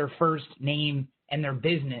just their first name and their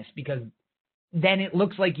business, because then it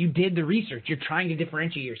looks like you did the research. You're trying to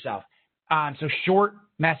differentiate yourself. So short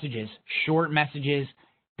messages.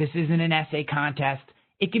 This isn't an essay contest.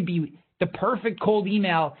 It could be the perfect cold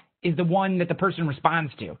email is the one that the person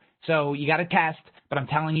responds to. So you got to test, but I'm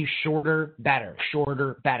telling you, shorter, better.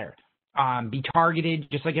 Be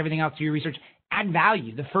targeted, just like everything else to your research. Add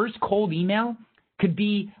value. The first cold email could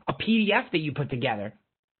be a PDF that you put together.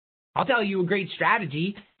 I'll tell you a great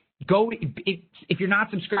strategy. If you're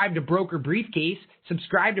not subscribed to Broker Briefcase,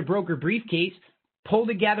 subscribe to Broker Briefcase. Pull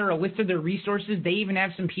together a list of their resources. They even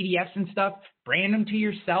have some PDFs and stuff. Brand them to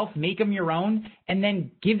yourself. Make them your own, and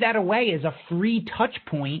then give that away as a free touch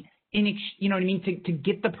point. To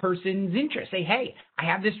get the person's interest. Say, hey, I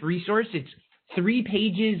have this resource. It's 3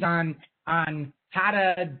 pages on how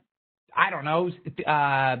to,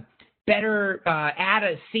 better add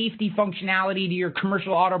a safety functionality to your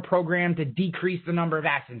commercial auto program to decrease the number of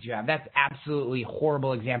accidents you have. That's absolutely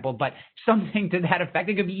horrible example, but something to that effect.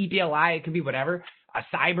 It could be EPLI, it could be whatever.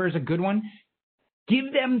 Cyber is a good one.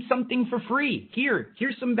 Give them something for free.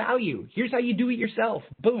 Here's some value. Here's how you do it yourself.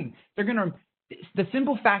 Boom. The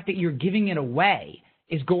simple fact that you're giving it away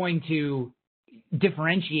is going to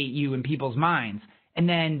differentiate you in people's minds. And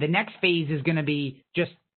then the next phase is going to be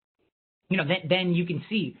just, then you can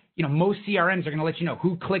see, most CRMs are going to let you know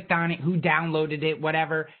who clicked on it, who downloaded it,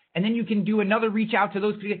 whatever. And then you can do another reach out to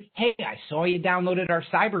those people. Hey, I saw you downloaded our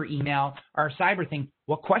cyber email, our cyber thing.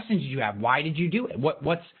 What questions did you have? Why did you do it?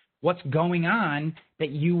 What's going on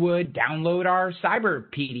that you would download our cyber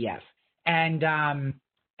PDF? And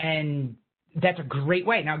that's a great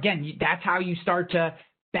way. Now, again, that's how you start to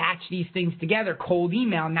batch these things together. Cold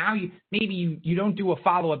email. Now you don't do a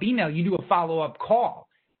follow-up email. You do a follow-up call.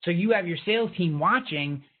 So you have your sales team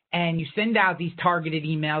watching, and you send out these targeted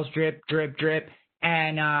emails, drip, drip, drip,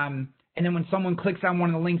 and then when someone clicks on one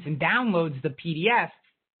of the links and downloads the PDF,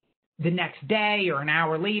 the next day or an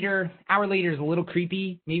hour later is a little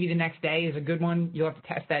creepy. Maybe the next day is a good one. You'll have to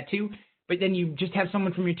test that too. But then you just have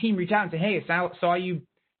someone from your team reach out and say, hey, I saw you,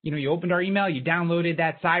 you opened our email, you downloaded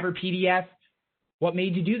that cyber PDF. What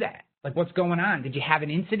made you do that? Like, what's going on? Did you have an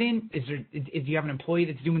incident? Do you have an employee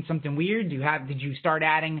that's doing something weird? Did you start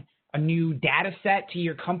adding a new data set to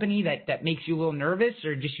your company that makes you a little nervous,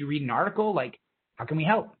 or just you read an article? Like, how can we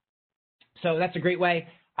help? So that's a great way.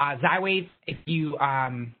 Zywave,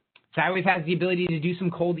 Zywave has the ability to do some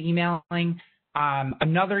cold emailing.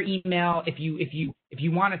 Another email, if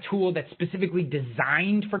you want a tool that's specifically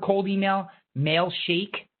designed for cold email,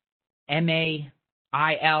 Mailshake,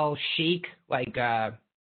 MAIL Shake, like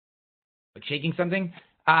shaking something.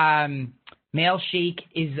 Mailshake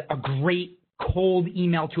is a great cold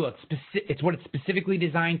email tool. It's what it's specifically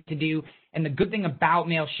designed to do. And the good thing about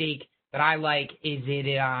Mailshake that I like is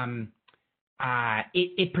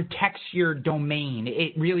it protects your domain.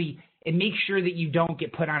 It makes sure that you don't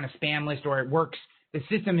get put on a spam list, or it works. The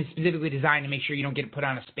system is specifically designed to make sure you don't get put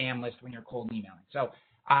on a spam list when you're cold emailing. So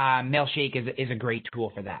Mailshake is a great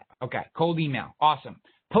tool for that. Okay, cold email, awesome.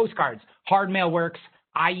 Postcards, hard mail works.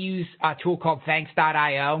 I use a tool called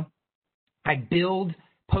Thanks.io. I build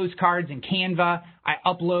postcards in Canva. I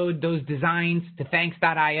upload those designs to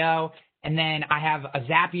Thanks.io, and then I have a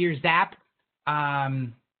Zapier Zap.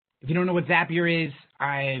 If you don't know what Zapier is,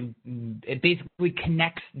 it basically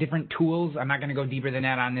connects different tools. I'm not going to go deeper than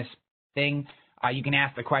that on this thing. You can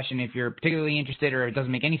ask the question if you're particularly interested or it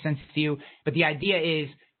doesn't make any sense to you. But the idea is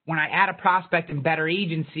when I add a prospect in Better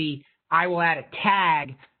Agency, I will add a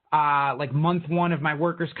tag like month one of my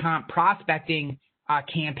workers' comp prospecting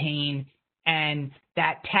campaign, and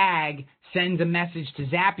that tag sends a message to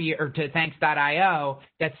Zapier or to Thanks.io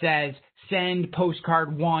that says, send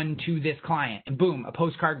postcard 1 to this client, and boom, a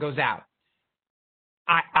postcard goes out.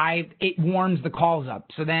 It warms the calls up.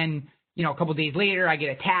 So then, a couple of days later, I get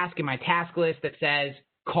a task in my task list that says,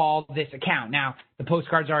 call this account. Now, the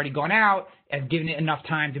postcard's already gone out. I've given it enough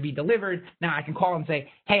time to be delivered. Now I can call and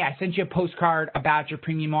say, hey, I sent you a postcard about your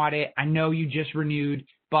premium audit. I know you just renewed,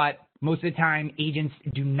 but most of the time, agents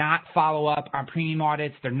do not follow up on premium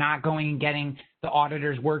audits. They're not going and getting the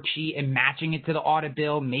auditor's worksheet and matching it to the audit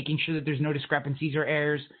bill, making sure that there's no discrepancies or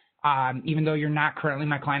errors. Even though you're not currently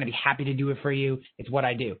my client, I'd be happy to do it for you. It's what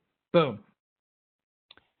I do. Boom.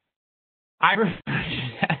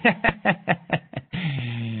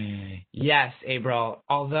 Yes, April.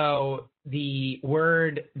 Although the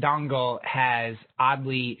word dongle has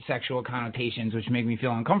oddly sexual connotations, which make me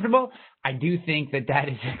feel uncomfortable, I do think that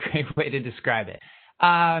is a great way to describe it.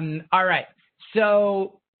 All right.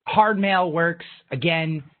 So hard mail works.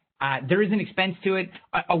 Again, there is an expense to it.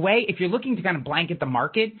 A way, if you're looking to kind of blanket the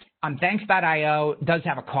market, Thanks.io does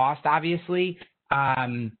have a cost, obviously.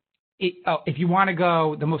 If you want to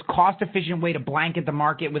go the most cost-efficient way to blanket the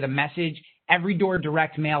market with a message, every door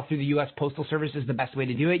direct mail through the U.S. Postal Service is the best way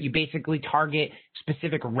to do it. You basically target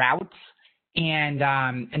specific routes, and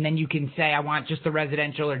then you can say, I want just the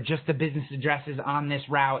residential or just the business addresses on this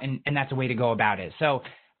route, and that's a way to go about it. So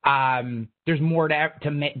there's more to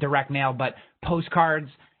direct mail, but postcards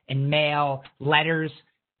and mail, letters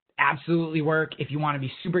absolutely work. If you want to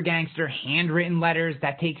be super gangster, handwritten letters,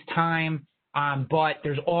 that takes time. But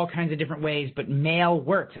there's all kinds of different ways, but mail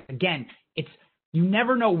works. Again, you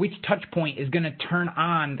never know which touch point is going to turn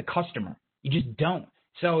on the customer. You just don't.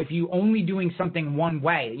 So if you only doing something one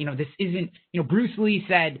way, this isn't, Bruce Lee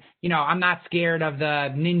said, I'm not scared of the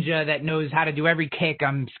ninja that knows how to do every kick.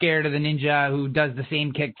 I'm scared of the ninja who does the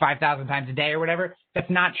same kick 5,000 times a day or whatever. That's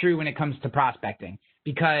not true when it comes to prospecting,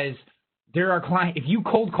 because there are clients, if you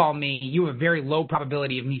cold call me, you have a very low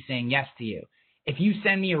probability of me saying yes to you. If you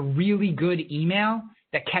send me a really good email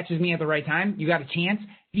that catches me at the right time, you got a chance.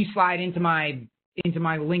 If you slide into my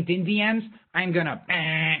LinkedIn DMs, I'm going to,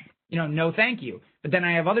 no thank you. But then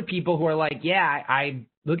I have other people who are like, yeah, I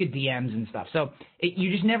look at DMs and stuff. So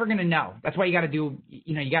you're just never going to know. That's why you got to do,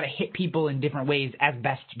 you got to hit people in different ways as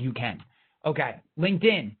best you can. Okay,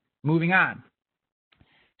 LinkedIn, moving on.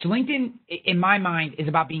 So LinkedIn, in my mind, is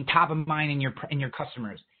about being top of mind in your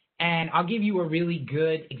customers. And I'll give you a really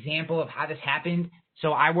good example of how this happened.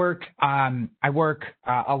 So I have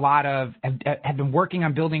been working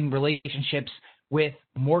on building relationships with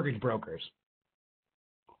mortgage brokers.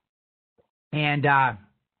 And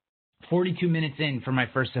 42 minutes in for my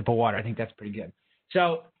first sip of water. I think that's pretty good.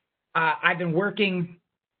 So I've been working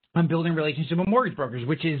on building relationships with mortgage brokers,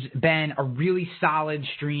 which has been a really solid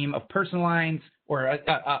stream of personal lines, or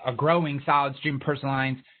a growing solid stream of personal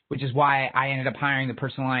lines, which is why I ended up hiring the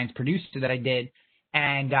personal lines producer that I did.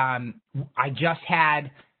 And I just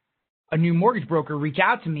had a new mortgage broker reach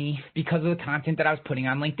out to me because of the content that I was putting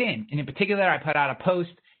on LinkedIn. And in particular, I put out a post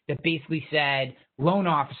that basically said, loan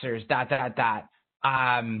officers, ...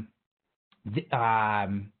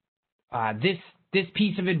 This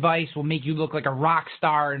piece of advice will make you look like a rock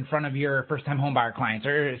star in front of your first-time homebuyer clients,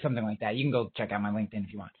 or something like that. You can go check out my LinkedIn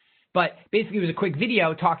if you want. But basically, it was a quick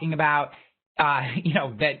video talking about,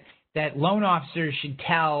 that loan officers should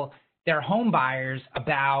tell their home buyers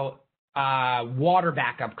about water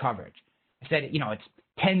backup coverage. I said, it's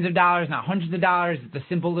tens of dollars, not hundreds of dollars. It's a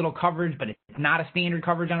simple little coverage, but it's not a standard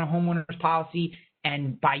coverage on a homeowner's policy.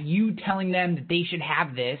 And by you telling them that they should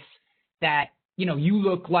have this, that, you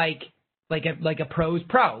look like a pro's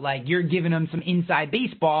pro. Like you're giving them some inside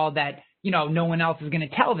baseball that, no one else is going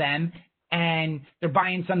to tell them. And they're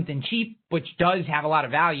buying something cheap, which does have a lot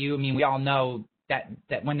of value. I mean, we all know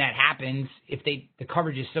that when that happens, if the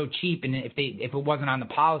coverage is so cheap, and if it wasn't on the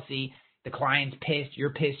policy, the client's pissed,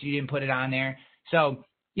 you're pissed you didn't put it on there. So,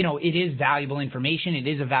 it is valuable information. It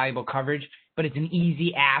is a valuable coverage, but it's an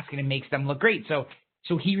easy ask and it makes them look great. So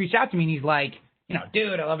he reached out to me and he's like,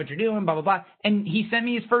 dude, I love what you're doing, blah, blah, blah. And he sent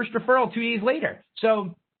me his first referral 2 days later.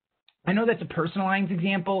 So I know that's a personalized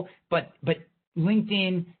example, but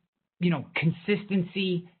LinkedIn,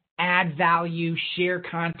 consistency, add value, share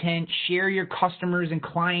content, share your customers and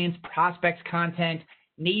clients, prospects content.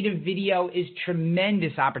 Native video is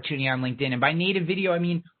tremendous opportunity on LinkedIn. And by native video, I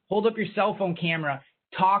mean, hold up your cell phone camera,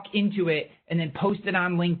 talk into it, and then post it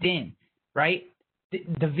on LinkedIn, right?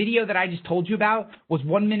 The video that I just told you about was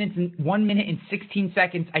 1 minute and 16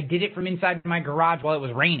 seconds. I did it from inside my garage while it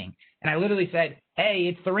was raining. And I literally said, hey,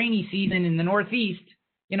 it's the rainy season in the Northeast.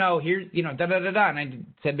 Here's, da-da-da-da. And I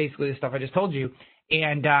said basically the stuff I just told you.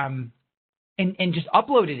 And just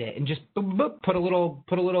uploaded it and just boop, boop, put a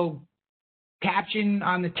little caption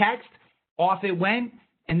on the text. Off it went.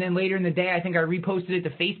 And then later in the day, I think I reposted it to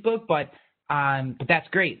Facebook, but that's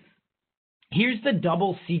great. Here's the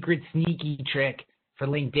double secret sneaky trick for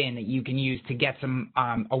LinkedIn that you can use to get some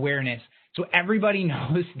awareness. So everybody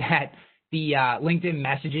knows that the LinkedIn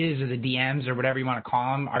messages or the DMs or whatever you want to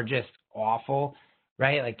call them are just awful,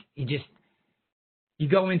 right? Like you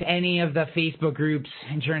go into any of the Facebook groups,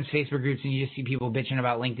 insurance Facebook groups, and you just see people bitching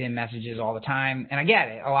about LinkedIn messages all the time. And I get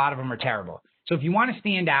it. A lot of them are terrible. So if you want to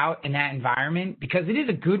stand out in that environment, because it is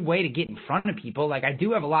a good way to get in front of people, like I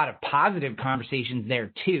do have a lot of positive conversations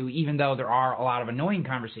there too, even though there are a lot of annoying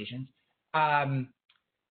conversations.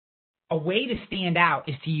 A way to stand out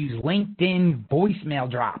is to use LinkedIn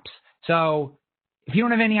voicemail drops. So if you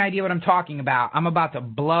don't have any idea what I'm talking about, I'm about to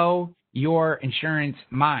blow your insurance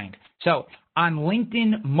mind. So on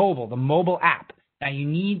LinkedIn Mobile, the mobile app, now you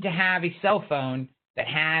need to have a cell phone that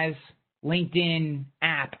has LinkedIn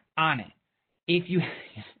app on it. If you,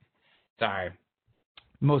 sorry,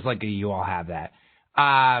 most likely you all have that.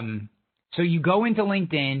 So you go into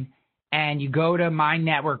LinkedIn and you go to My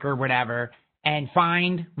Network or whatever and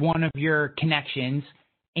find one of your connections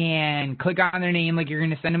and click on their name like you're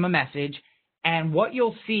going to send them a message. And what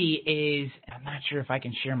you'll see is, I'm not sure if I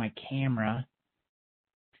can share my camera.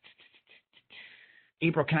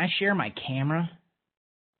 April, can I share my camera?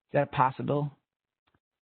 Is that possible?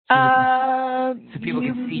 So people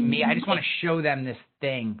can see me. I just want to show them this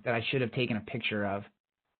thing that I should have taken a picture of.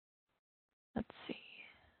 Let's see.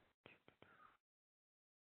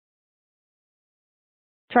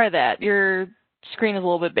 Try that. Your screen is a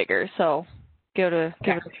little bit bigger, so give it a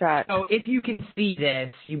shot. So if you can see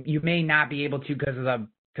this, you may not be able to because of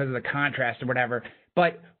the contrast or whatever.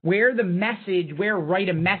 But where write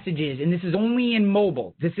a message is, and this is only in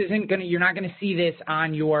mobile. This isn't gonna. You're not gonna see this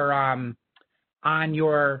on your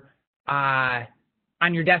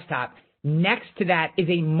desktop. Next to that is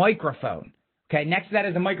a microphone. Okay, next to that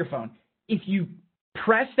is a microphone. If you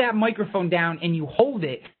press that microphone down and you hold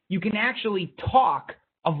it, you can actually talk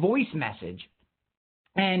a voice message.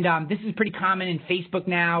 And this is pretty common in Facebook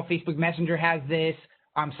now. Facebook Messenger has this.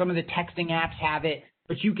 Some of the texting apps have it.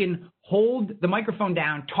 But you can hold the microphone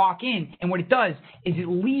down, talk in, and what it does is it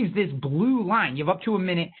leaves this blue line. You have up to a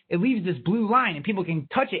minute. It leaves this blue line, and people can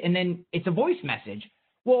touch it, and then it's a voice message.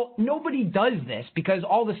 Well, nobody does this because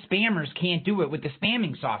all the spammers can't do it with the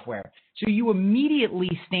spamming software. So you immediately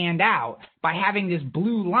stand out by having this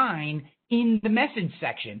blue line in the message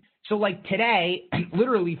section. So like today,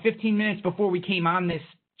 literally 15 minutes before we came on this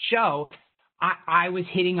show, I was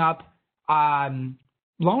hitting up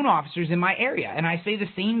loan officers in my area, and I say the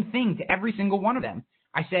same thing to every single one of them.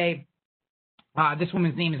 I say, this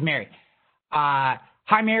woman's name is Mary.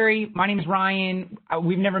 Hi, Mary. My name is Ryan.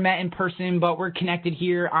 We've never met in person, but we're connected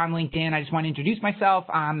here on LinkedIn. I just want to introduce myself.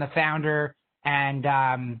 I'm the founder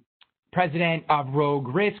and president of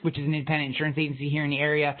Rogue Risk, which is an independent insurance agency here in the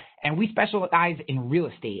area, and we specialize in real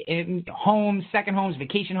estate, in homes, second homes,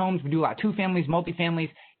 vacation homes. We do a lot of two-families, multi-families,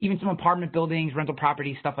 even some apartment buildings, rental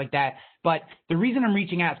properties, stuff like that. But the reason I'm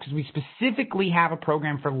reaching out is because we specifically have a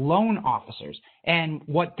program for loan officers, and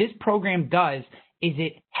what this program does is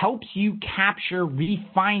it helps you capture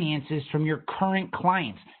refinances from your current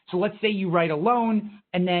clients. So let's say you write a loan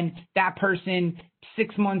and then that person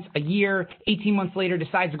 6 months, a year, 18 months later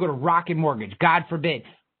decides to go to Rocket Mortgage, God forbid.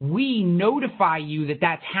 We notify you that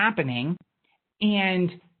that's happening,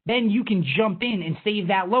 and then you can jump in and save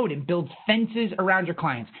that loan and build fences around your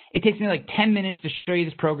clients. It takes me like 10 minutes to show you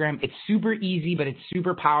this program. It's super easy, but it's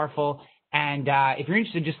super powerful. And if you're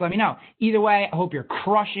interested, just let me know. Either way, I hope you're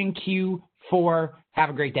crushing Q4. Have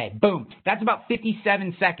a great day. Boom. That's about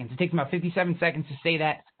 57 seconds. It takes about 57 seconds to say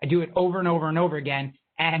that. I do it over and over and over again.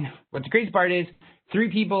 And what's the crazy part is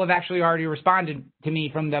 3 people have actually already responded to me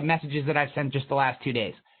from the messages that I've sent just the last 2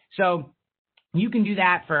 days. So you can do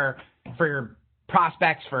that for your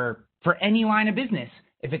prospects for any line of business.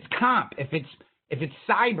 If it's comp, if it's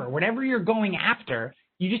cyber, whatever you're going after,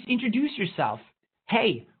 you just introduce yourself.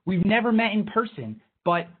 Hey, we've never met in person,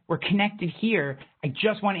 but we're connected here. I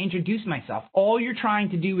just want to introduce myself. All you're trying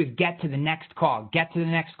to do is get to the next call, get to the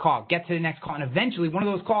next call, get to the next call. And eventually one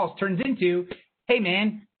of those calls turns into, hey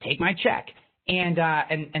man, take my check. And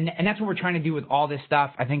that's what we're trying to do with all this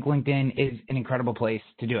stuff. I think LinkedIn is an incredible place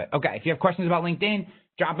to do it. Okay, if you have questions about LinkedIn,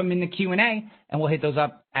 drop them in the Q&A and we'll hit those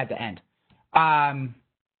up at the end.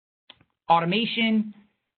 Automation.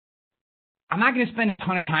 I'm not going to spend a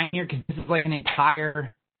ton of time here because this is like an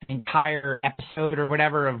entire episode or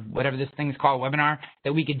whatever this thing is called, webinar,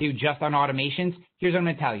 that we could do just on automations. Here's what I'm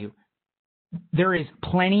going to tell you. There is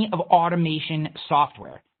plenty of automation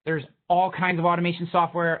software. There's all kinds of automation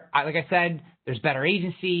software. Like I said, there's Better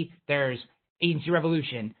Agency, there's Agency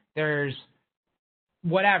Revolution, there's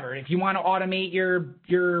whatever. If you want to automate your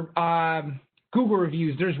Google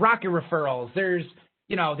reviews, there's Rocket Referrals, there's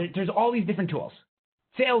all these different tools.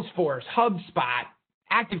 Salesforce, HubSpot,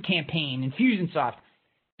 ActiveCampaign, Infusionsoft.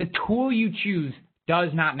 The tool you choose does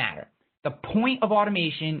not matter. The point of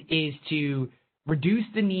automation is to reduce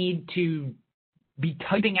the need to be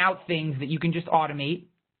typing out things that you can just automate,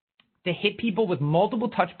 to hit people with multiple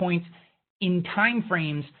touch points in time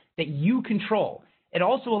frames that you control. It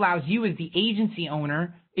also allows you as the agency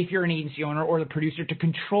owner, if you're an agency owner, or the producer, to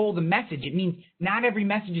control the message. It means not every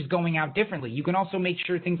message is going out differently. You can also make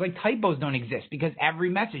sure things like typos don't exist because every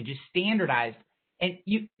message is standardized. And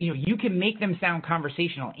you can make them sound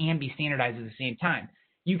conversational and be standardized at the same time.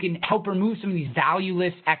 You can help remove some of these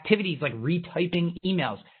valueless activities like retyping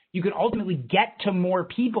emails. You could ultimately get to more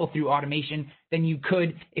people through automation than you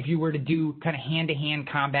could if you were to do kind of hand-to-hand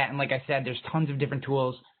combat. And like I said, there's tons of different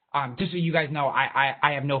tools. Just so you guys know,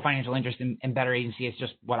 I have no financial interest in Better Agency. It's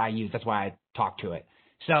just what I use. That's why I talk to it.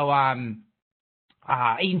 So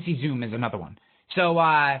Agency Zoom is another one. So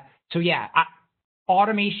yeah,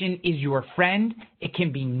 automation is your friend. It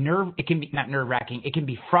can be not nerve-wracking. It can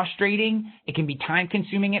be frustrating. It can be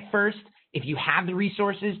time-consuming at first. If you have the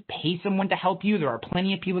resources, pay someone to help you. There are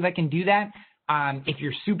plenty of people that can do that. If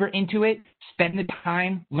you're super into it, spend the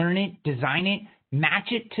time, learn it, design it,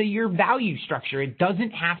 match it to your value structure. It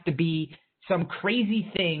doesn't have to be some crazy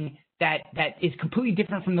thing that is completely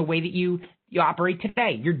different from the way that you operate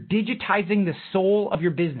today. You're digitizing the soul of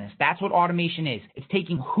your business. That's what automation is. It's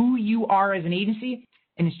taking who you are as an agency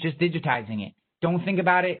and it's just digitizing it. Don't think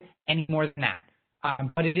about it any more than that.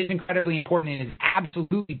 But it is incredibly important and is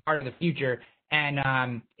absolutely part of the future.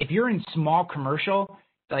 And if you're in small commercial,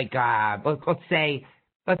 like let's say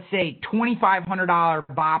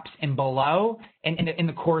 $2,500 BOPs and below, and in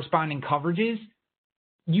the corresponding coverages,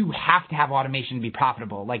 you have to have automation to be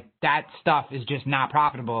profitable. Like that stuff is just not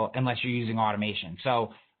profitable unless you're using automation.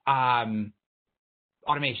 So automation,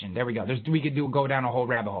 there we go. We could go down a whole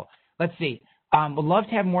rabbit hole. Let's see. Would love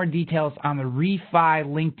to have more details on the refi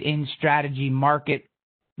LinkedIn strategy market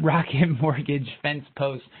rocket mortgage fence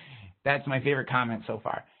post. That's my favorite comment so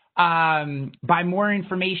far. Buy more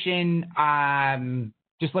information.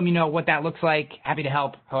 Just let me know what that looks like. Happy to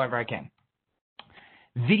help however I can.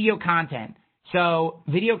 Video content. So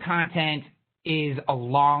video content is a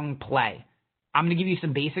long play. I'm going to give you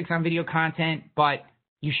some basics on video content, but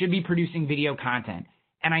you should be producing video content.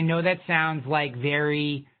 And I know that sounds like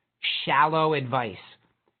very shallow advice.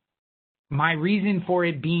 My reason for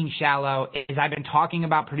it being shallow is I've been talking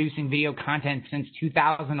about producing video content since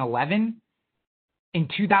 2011. In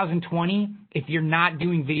 2020, if you're not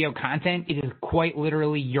doing video content, it is quite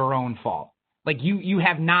literally your own fault. Like you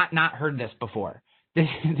have not heard this before.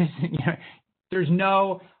 There's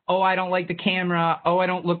no, oh, I don't like the camera. Oh, I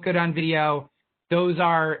don't look good on video. Those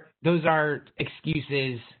are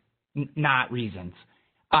excuses, not reasons.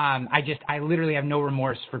 I literally have no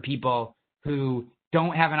remorse for people who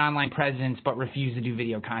don't have an online presence but refuse to do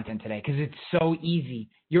video content today because it's so easy.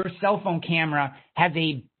 Your cell phone camera has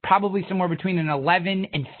probably somewhere between an 11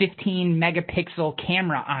 and 15 megapixel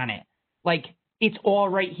camera on it. Like it's all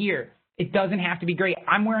right here. It doesn't have to be great.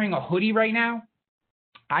 I'm wearing a hoodie right now.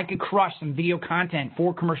 I could crush some video content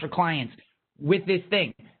for commercial clients with this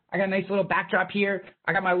thing. I got a nice little backdrop here.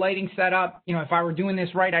 I got my lighting set up. If I were doing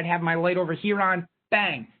this right, I'd have my light over here on.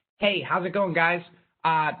 Bang. Hey, how's it going, guys?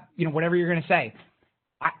 Whatever you're going to say.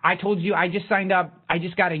 I told you I just signed up. I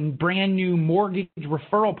just got a brand new mortgage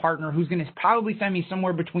referral partner who's going to probably send me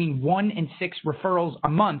somewhere between 1 and 6 referrals a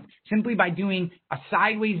month simply by doing a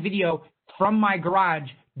sideways video from my garage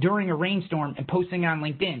during a rainstorm and posting it on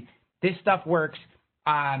LinkedIn. This stuff works.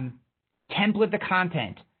 Template the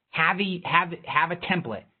content. Have a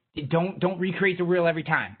template. Don't recreate the wheel every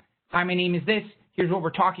time. Hi, my name is this. Here's what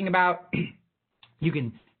we're talking about.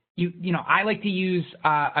 I like to use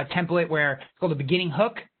a template where it's called a beginning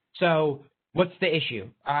hook. So what's the issue?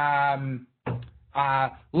 Loan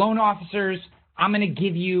officers, I'm going to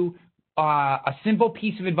give you a simple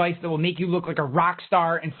piece of advice that will make you look like a rock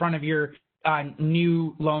star in front of your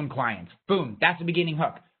new loan clients. Boom, that's the beginning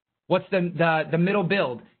hook. What's the middle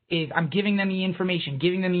build? Is I'm giving them the information.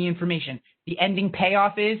 The ending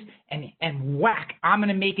payoff is, and whack, I'm going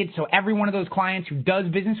to make it so every one of those clients who does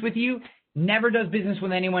business with you never does business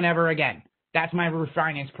with anyone ever again. That's my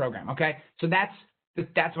refinance program, okay? So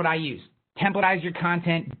that's what I use. Templatize your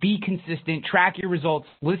content, be consistent, track your results,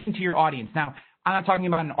 listen to your audience. Now, I'm not talking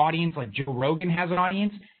about an audience like Joe Rogan has an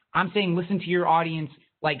audience. I'm saying listen to your audience,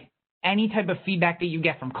 like any type of feedback that you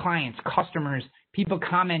get from clients, customers, people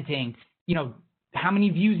commenting, how many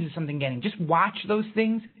views is something getting? Just watch those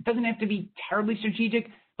things. It doesn't have to be terribly strategic,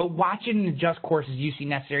 but watch it and adjust course as you see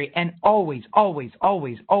necessary. And always, always,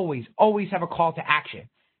 always, always, always have a call to action.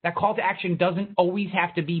 That call to action doesn't always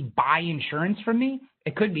have to be buy insurance from me.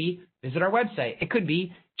 It could be visit our website. It could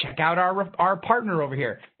be check out our partner over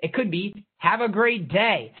here. It could be have a great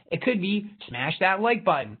day. It could be smash that like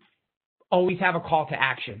button. Always have a call to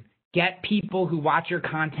action. Get people who watch your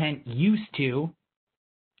content used to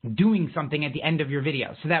doing something at the end of your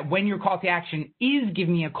video so that when your call to action is give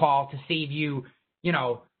me a call to save you,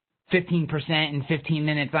 15% in 15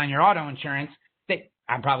 minutes on your auto insurance, that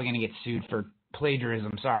I'm probably going to get sued for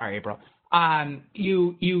plagiarism. Sorry, April. They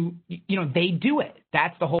do it.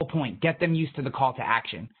 That's the whole point. Get them used to the call to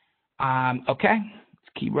action. Okay, let's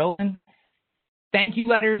keep rolling. Thank you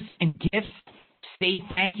letters and gifts. Say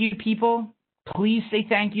thank you to people. Please say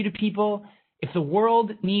thank you to people. If the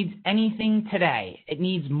world needs anything today, it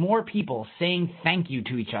needs more people saying thank you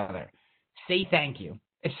to each other. Say thank you.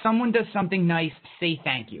 If someone does something nice, say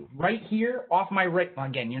thank you. Right here off my right, well,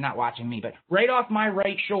 again, you're not watching me, but right off my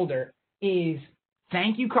right shoulder is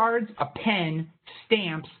thank you cards, a pen,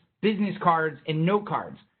 stamps, business cards, and note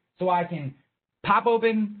cards. So I can pop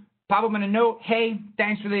open a note. Hey,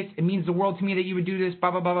 thanks for this. It means the world to me that you would do this.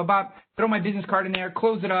 Blah, blah, blah, blah, blah. Throw my business card in there,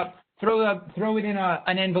 close it up, throw it in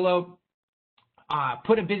an envelope.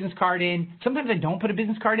 Put a business card in. Sometimes I don't put a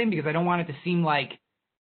business card in because I don't want it to seem like,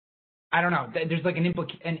 I don't know, there's like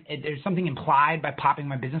there's something implied by popping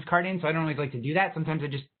my business card in, so I don't always like to do that. Sometimes I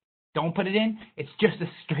just don't put it in. It's just a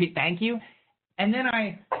straight thank you. And then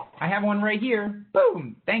I have one right here,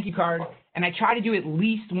 boom, thank you card, and I try to do at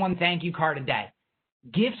least one thank you card a day.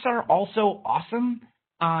 Gifts are also awesome.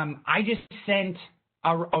 I just sent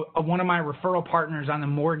one of my referral partners on the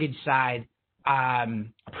mortgage side a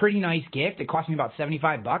pretty nice gift. It cost me about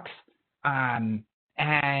 $75.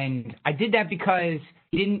 And I did that because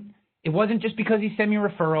it wasn't just because he sent me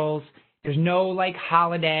referrals. There's no like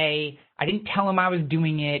holiday. I didn't tell him I was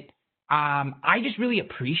doing it. I just really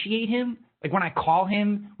appreciate him. Like when I call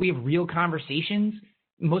him, we have real conversations.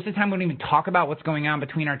 Most of the time we don't even talk about what's going on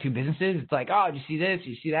between our two businesses. It's like, oh, did you see this? Did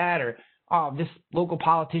you see that? Or, oh, this local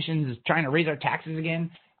politician is trying to raise our taxes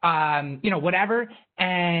again. Whatever.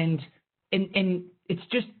 And it's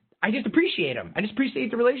just, I just appreciate him. I just appreciate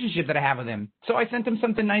the relationship that I have with him. So I sent him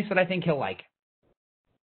something nice that I think he'll like.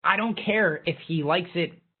 I don't care if he likes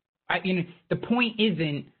it. The point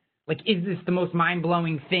isn't, like, is this the most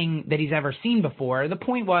mind-blowing thing that he's ever seen before? The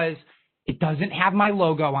point was, it doesn't have my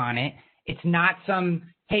logo on it. It's not some,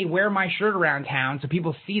 hey, wear my shirt around town so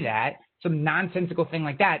people see that, some nonsensical thing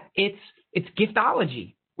like that. It's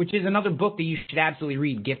Giftology, which is another book that you should absolutely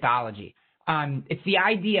read, Giftology. It's the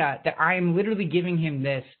idea that I am literally giving him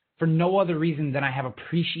this for no other reason than I have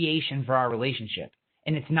appreciation for our relationship.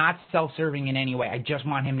 And it's not self-serving in any way. I just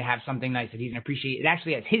want him to have something nice that he can appreciate. It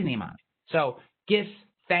actually has his name on it. So gifts,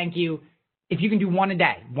 thank you. If you can do one a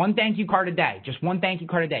day, one thank you card a day, just one thank you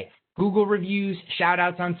card a day. Google reviews, shout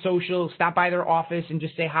outs on social, stop by their office and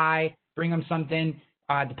just say hi, bring them something.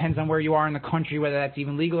 Depends on where you are in the country, whether that's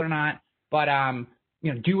even legal or not. But,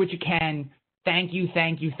 do what you can. Thank you,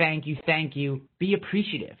 thank you, thank you, thank you. Be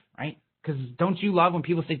appreciative, right? Because don't you love when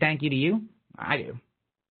people say thank you to you? I do.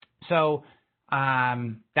 So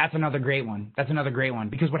that's another great one. That's another great one.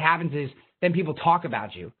 Because what happens is then people talk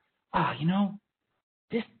about you. Oh,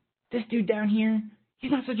 this dude down here,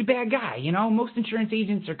 he's not such a bad guy. Most insurance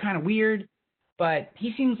agents are kind of weird, but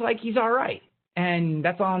he seems like he's all right. And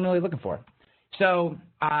that's all I'm really looking for. So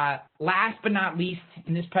last but not least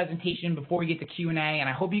in this presentation, before we get to Q&A, and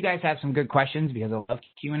I hope you guys have some good questions because I love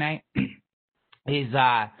Q&A, is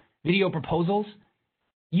video proposals.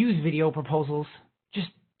 Use video proposals.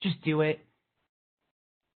 Just do it.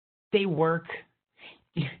 They work.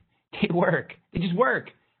 they work. They just work.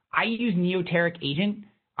 I use Neoteric Agent,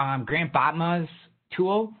 Grant Botma's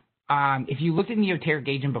tool. If you looked at Neoteric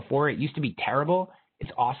Agent before, it used to be terrible. It's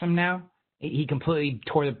awesome now. He completely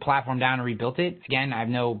tore the platform down and rebuilt it. Again, I have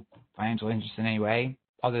no financial interest in any way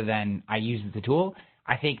other than I use the tool.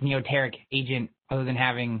 I think Neoteric Agent, other than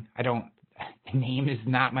having, the name is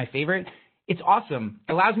not my favorite. It's awesome.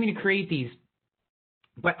 It allows me to create these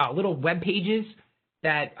little web pages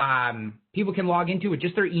that people can log into with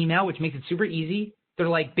just their email, which makes it super easy. They're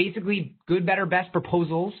like basically good, better, best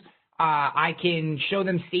proposals. I can show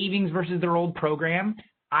them savings versus their old program.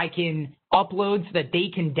 I can upload so that they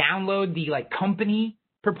can download the company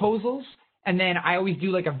proposals. And then I always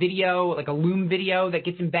do a video, like a Loom video that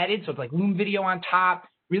gets embedded. So it's like Loom video on top,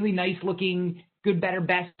 really nice looking, good, better,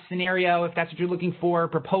 best scenario if that's what you're looking for.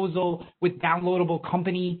 Proposal with downloadable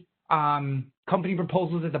company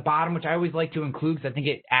proposals at the bottom, which I always like to include because I think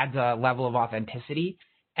it adds a level of authenticity.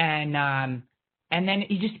 And then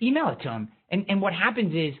you just email it to them. And what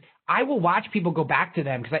happens is I will watch people go back to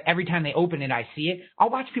them because every time they open it, I see it. I'll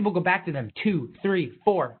watch people go back to them 2, 3,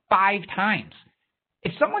 4, 5 times.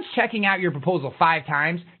 If someone's checking out your proposal 5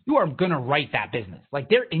 times, you are going to write that business.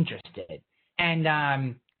 They're interested. And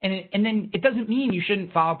then it doesn't mean you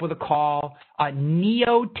shouldn't follow up with a call.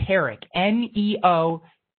 Neoteric, Neoteric,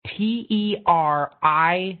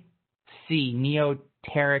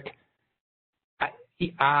 Neoteric,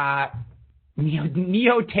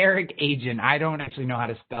 Neoteric Agent. I don't actually know how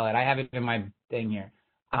to spell it. I have it in my thing here.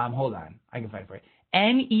 Hold on. I can find it for you.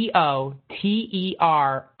 Neoteric,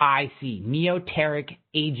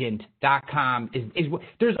 neotericagent.com is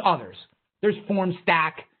there's others. There's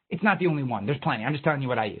FormStack. It's not the only one. There's plenty. I'm just telling you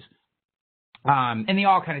what I use. And they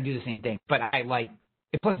all kind of do the same thing, but I like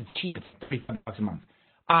it. Plus it's cheap. It's $35 a month.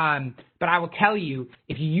 But I will tell you,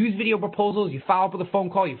 if you use video proposals, you follow up with a phone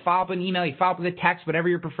call, you follow up with an email, you follow up with a text, whatever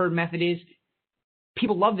your preferred method is,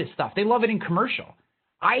 people love this stuff. They love it in commercial.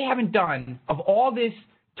 I haven't done, of all this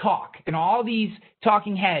talk and all these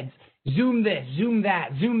talking heads, Zoom this, Zoom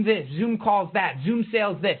that, Zoom this, Zoom calls that, Zoom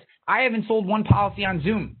sales this. I haven't sold one policy on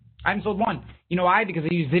Zoom. I haven't sold one. You know why? Because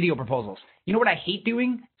I use video proposals. You know what I hate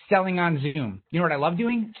doing? Selling on Zoom. You know what I love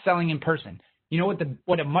doing? Selling in person. You know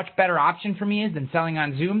what a much better option for me is than selling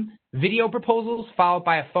on Zoom? Video proposals followed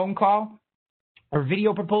by a phone call, or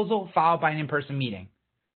video proposal followed by an in-person meeting.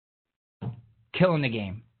 Killing the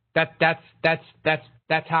game. That's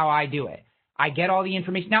how I do it. I get all the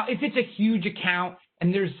information. Now, if it's a huge account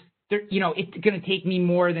and it's going to take me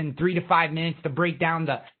more than 3 to 5 minutes to break down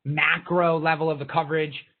the macro level of the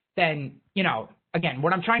coverage, then, again,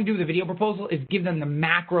 what I'm trying to do with the video proposal is give them the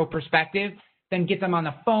macro perspective, then get them on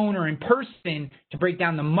the phone or in person to break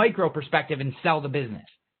down the micro perspective and sell the business.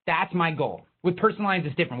 That's my goal. With personal lines,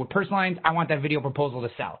 it's different. With personal lines, I want that video proposal to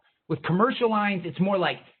sell. With commercial lines, it's more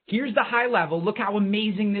like, here's the high level. Look how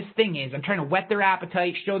amazing this thing is. I'm trying to whet their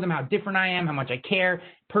appetite, show them how different I am, how much I care,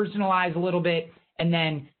 personalize a little bit, and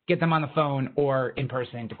then get them on the phone or in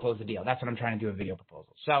person to close the deal. That's what I'm trying to do with video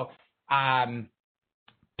proposals. So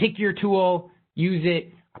pick your tool, use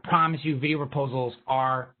it. I promise you, video proposals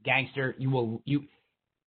are gangster.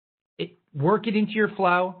 Work it into your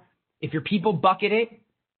flow. If your people bucket it,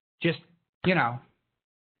 just,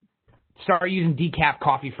 start using decaf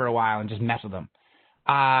coffee for a while and just mess with them.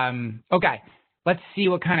 Okay, let's see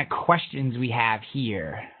what kind of questions we have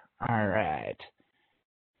here. All right.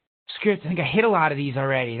 Scripts, I think I hit a lot of these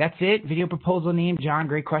already. That's it. Video proposal name, John,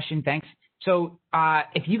 great question. Thanks. So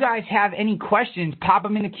if you guys have any questions, pop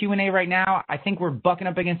them in the Q&A right now. I think we're bucking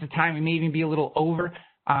up against the time. We may even be a little over.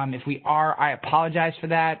 If we are, I apologize for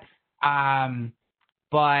that.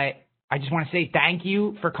 But I just want to say thank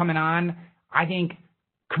you for coming on. I think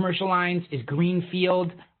commercial lines is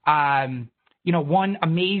greenfield. One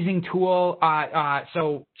amazing tool.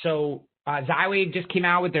 Zywave just came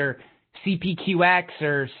out with their CPQX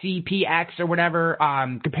or CPX or whatever,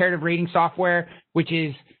 comparative rating software, which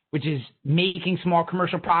is making small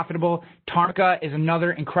commercial profitable. Tarnica is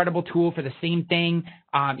another incredible tool for the same thing.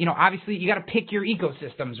 Obviously you got to pick your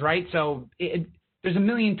ecosystems, right? So there's a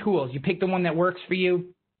million tools. You pick the one that works for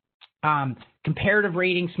you. Comparative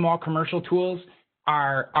rating small commercial tools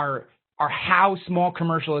are how small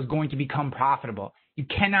commercial is going to become profitable. You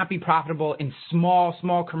cannot be profitable in small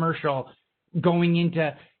commercial going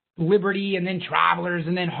into Liberty and then Travelers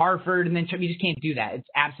and then Hartford and then you just can't do that. It's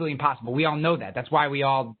absolutely impossible. We all know that. That's why we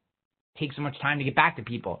all take so much time to get back to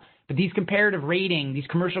people. But these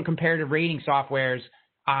commercial comparative rating softwares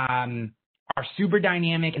are super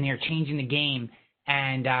dynamic and they're changing the game.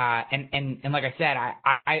 And like I said,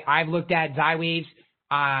 I've looked at Zywaves.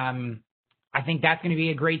 I think that's going to be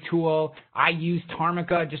a great tool. I use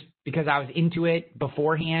Tarnica just because I was into it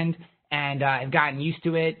beforehand and have gotten used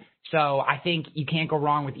to it. So I think you can't go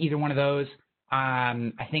wrong with either one of those.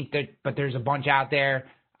 I think that, but there's a bunch out there.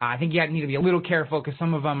 I think you need to be a little careful because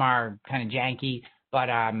some of them are kind of janky. But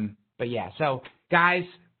yeah. So guys,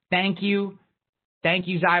 thank you. Thank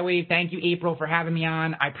you, Zywave. Thank you, April, for having me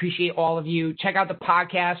on. I appreciate all of you. Check out the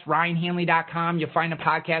podcast, RyanHanley.com. You'll find a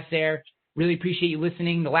podcast there. Really appreciate you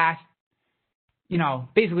listening. The last,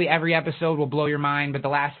 basically every episode will blow your mind, but the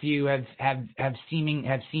last few have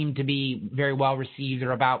seemed to be very well received.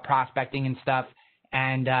 They're about prospecting and stuff.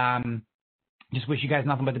 And just wish you guys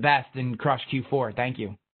nothing but the best and crush Q4. Thank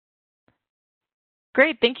you.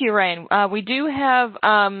 Great. Thank you, Ryan. We do have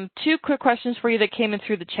 2 quick questions for you that came in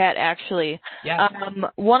through the chat, actually. Yes.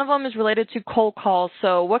 One of them is related to cold calls.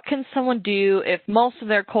 So what can someone do if most of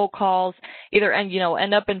their cold calls either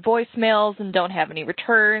end up in voicemails and don't have any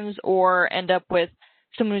returns, or end up with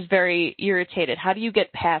someone who's very irritated? How do you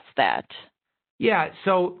get past that? Yeah,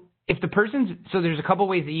 so if the there's a couple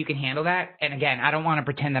ways that you can handle that. And again, I don't want to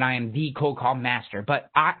pretend that I am the cold call master, but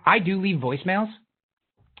I do leave voicemails.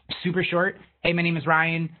 Super short. Hey, my name is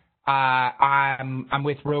Ryan. I'm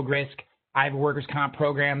with Rogue Risk. I have a workers' comp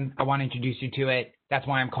program. I want to introduce you to it. That's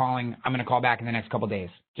why I'm calling. I'm going to call back in the next couple of days,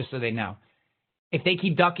 just so they know. If they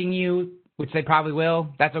keep ducking you, which they probably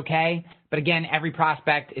will, that's okay. But again, every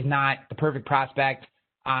prospect is not the perfect prospect.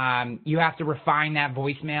 You have to refine that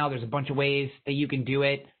voicemail. There's a bunch of ways that you can do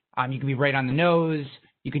it. You can be right on the nose.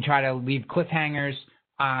 You can try to leave cliffhangers.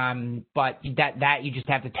 But that you just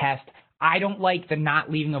have to test. I don't like the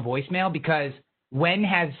not leaving a voicemail, because when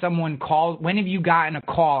have you gotten a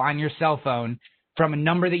call on your cell phone from a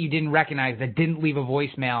number that you didn't recognize that didn't leave a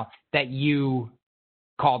voicemail that you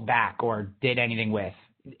called back or did anything with?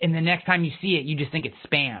 And the next time you see it, you just think it's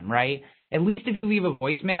spam, right? At least if you leave a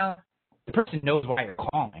voicemail, the person knows why you're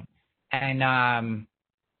calling. And,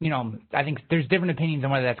 I think there's different opinions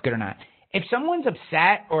on whether that's good or not. If someone's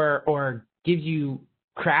upset or gives you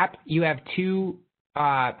crap, you have 2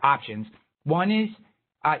 options. One is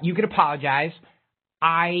you could apologize.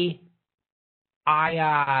 I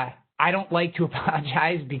don't like to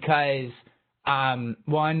apologize because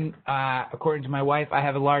one, according to my wife, I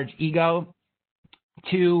have a large ego.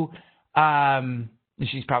 2,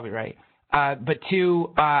 she's probably right. But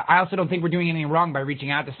 2, I also don't think we're doing anything wrong by reaching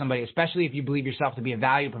out to somebody, especially if you believe yourself to be a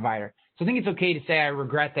value provider. So I think it's okay to say, I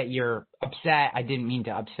regret that you're upset. I didn't mean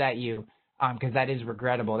to upset you, because that is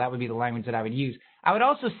regrettable. That would be the language that I would use. I would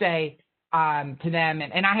also say to them,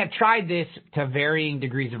 and I have tried this to varying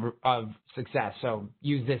degrees of success, so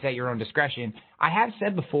use this at your own discretion. I have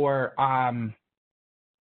said before,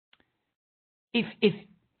 if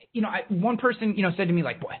one person, said to me,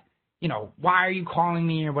 like, what? Why are you calling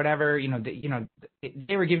me or whatever?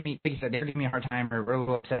 They were giving me, like you said, they were giving me a hard time or a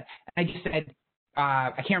little upset. And I just said,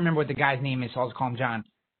 I can't remember what the guy's name is, so I'll just call him John.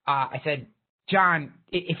 I said, John,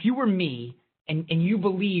 if you were me and you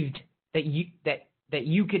believed that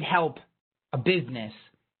you could help a business,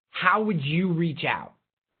 how would you reach out?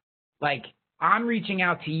 Like, I'm reaching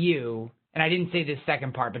out to you, and I didn't say this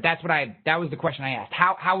second part, but that was the question I asked.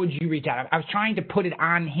 How would you reach out? I was trying to put it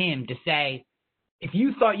on him to say, if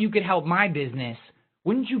you thought you could help my business,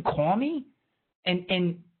 wouldn't you call me?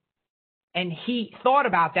 And he thought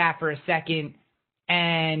about that for a second,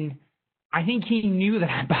 and I think he knew that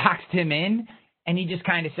I boxed him in, and he just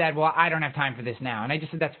kind of said, well, I don't have time for this now. And I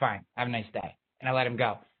just said, that's fine. Have a nice day. And I let him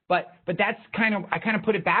go. But that's I kind of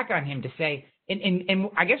put it back on him to say, and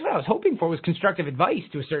I guess what I was hoping for was constructive advice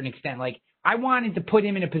to a certain extent. Like, I wanted to put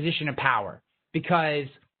him in a position of power, because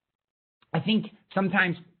I think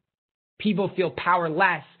sometimes people feel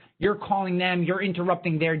powerless. You're calling them, you're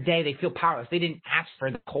interrupting their day. They feel powerless. They didn't ask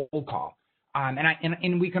for the cold call.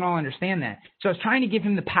 And we can all understand that. So I was trying to give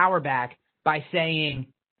him the power back by saying,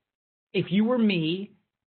 if you were me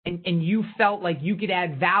and you felt like you could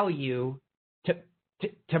add value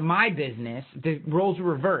to my business, the roles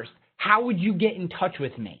were reversed. How would you get in touch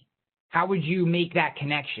with me? How would you make that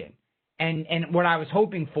connection? And what I was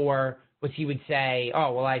hoping for was he would say,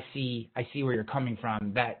 oh, well, I see where you're coming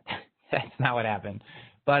from. That's not what happened.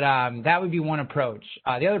 But that would be one approach.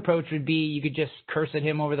 The other approach would be you could just curse at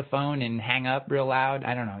him over the phone and hang up real loud.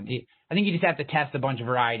 I don't know. I think you just have to test a bunch of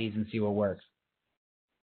varieties and see what works.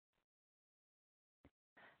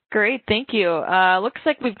 Great, thank you. Looks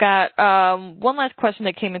like we've got one last question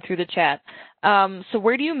that came in through the chat. So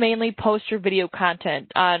where do you mainly post your video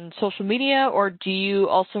content? On social media, or do you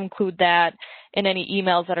also include that in any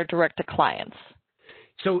emails that are direct to clients?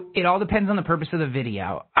 So it all depends on the purpose of the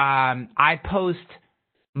video. I post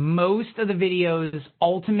most of the videos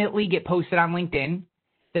ultimately get posted on LinkedIn.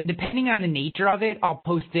 Depending on the nature of it, I'll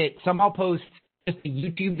post it. Some I'll post just a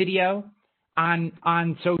YouTube video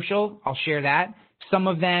on social. I'll share that. Some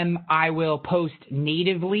of them I will post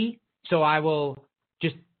natively, so I will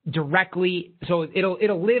just directly, so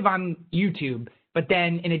it'll live on YouTube. But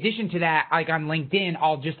then in addition to that, like on LinkedIn,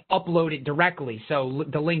 I'll just upload it directly. So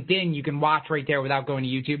the LinkedIn you can watch right there without going to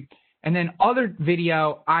YouTube. And then other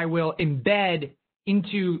video I will embed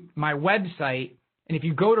into my website. And if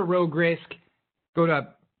you go to Rogue Risk, go to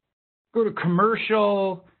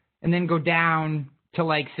commercial, and then go down to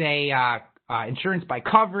like say insurance by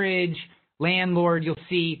coverage, landlord, you'll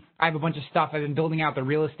see I have a bunch of stuff. I've been building out the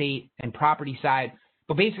real estate and property side.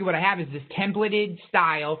 But basically what I have is this templated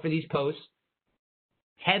style for these posts.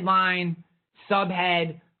 Headline,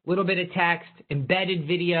 subhead, little bit of text, embedded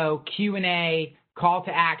video, Q&A, call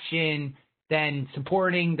to action, then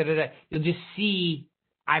supporting, You'll just see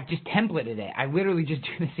I've just templated it. I literally just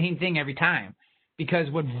do the same thing every time,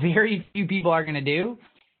 because what very few people are going to do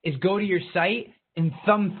is go to your site and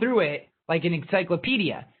thumb through it like an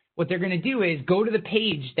encyclopedia. What they're going to do is go to the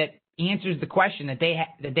page that answers the question that they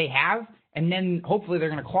have, and then hopefully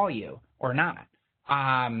they're going to call you or not.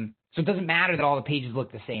 So it doesn't matter that all the pages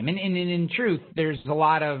look the same. And in truth, there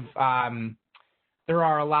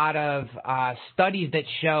are a lot of studies that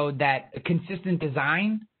show that a consistent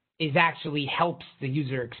design is actually helps the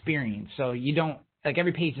user experience. So you don't, like,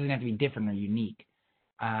 every page doesn't have to be different or unique.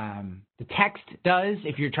 The text does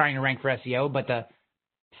if you're trying to rank for SEO, but the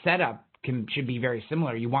setup should be very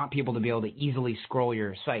similar. You want people to be able to easily scroll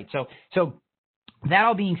your site. So that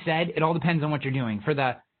all being said, it all depends on what you're doing. For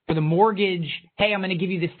the mortgage, hey, I'm going to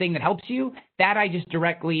give you this thing that helps you, that I just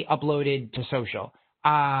directly uploaded to social.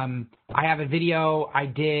 I have a video I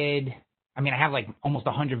have like almost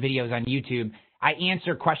 100 videos on YouTube. I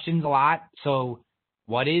answer questions a lot. So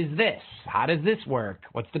what is this? How does this work?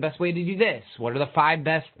 What's the best way to do this? What are the 5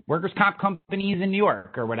 best workers' comp companies in New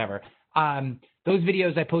York or whatever? Those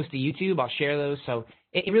videos I post to YouTube, I'll share those. So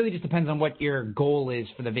it really just depends on what your goal is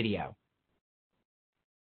for the video.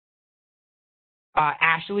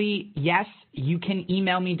 Ashley, yes, you can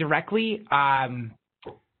email me directly.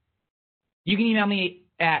 You can email me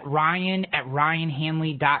at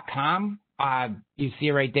ryan@ryanhanley.com. You see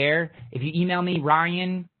it right there. If you email me,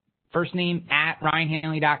 Ryan, first name,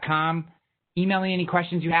 @ryanhanley.com, email me any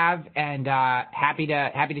questions you have, and happy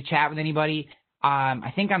to chat with anybody.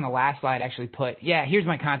 I think on the last slide I actually here's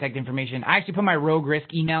my contact information. I actually put my Rogue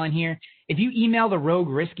Risk email in here. If you email the Rogue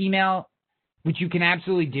Risk email, which you can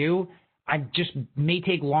absolutely do, I just may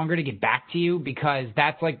take longer to get back to you because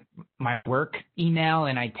that's like my work email,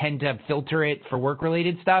 and I tend to filter it for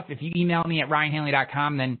work-related stuff. If you email me at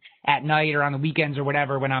ryanhanley.com, then at night or on the weekends or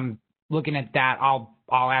whatever, when I'm looking at that, I'll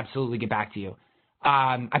absolutely get back to you.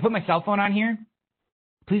 I put my cell phone on here.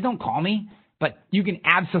 Please don't call me, but you can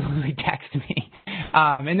absolutely text me,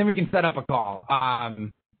 and then we can set up a call.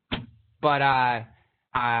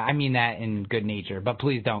 I mean that in good nature, but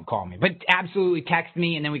please don't call me. But absolutely text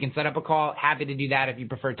me, and then we can set up a call. Happy to do that if you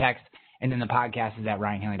prefer text. And then the podcast is at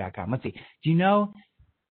ryanhanley.com. Let's see. Do you know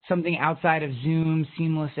something outside of Zoom,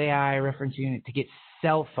 Seamless AI, Reference Unit to get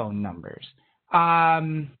cell phone numbers?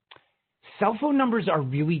 Cell phone numbers are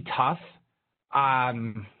really tough.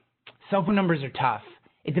 Cell phone numbers are tough.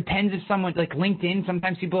 It depends if someone, like LinkedIn,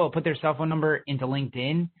 sometimes people will put their cell phone number into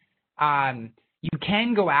LinkedIn. You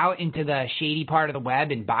can go out into the shady part of the web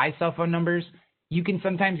and buy cell phone numbers. You can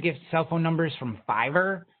sometimes get cell phone numbers from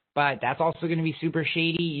Fiverr, but that's also going to be super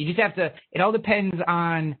shady. You just have to, it all depends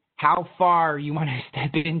on how far you want to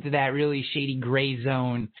step into that really shady gray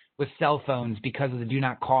zone with cell phones because of the do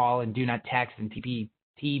not call and do not text and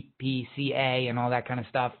TPCA and all that kind of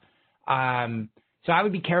stuff. So I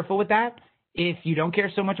would be careful with that. If you don't care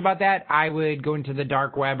so much about that, I would go into the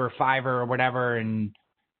dark web or Fiverr or whatever and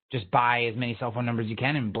just buy as many cell phone numbers you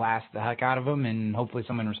can and blast the heck out of them, and hopefully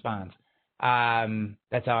someone responds.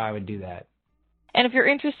 That's how I would do that. And if you're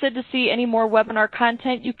interested to see any more webinar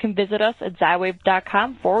content, you can visit us at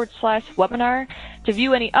xywave.com/webinar to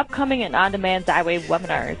view any upcoming and on-demand Xywave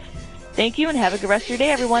webinars. Thank you, and have a good rest of your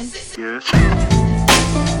day, everyone. Yes.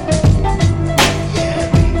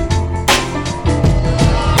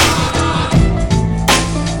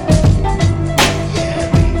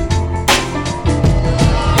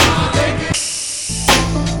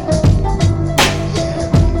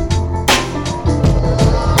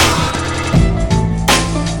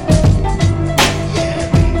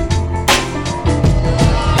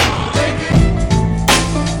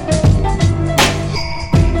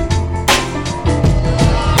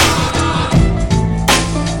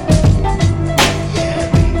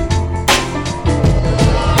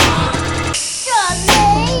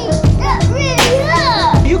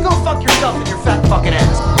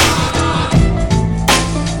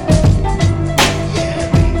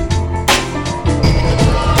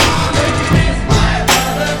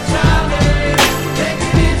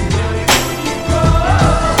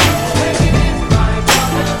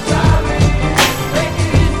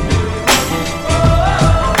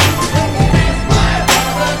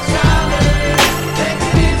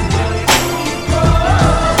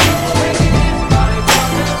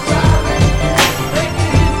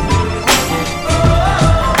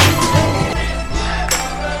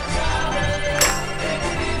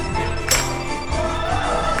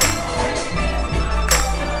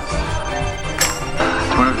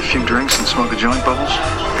 few drinks and smoke a joint, Bubbles?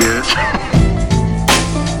 Yes.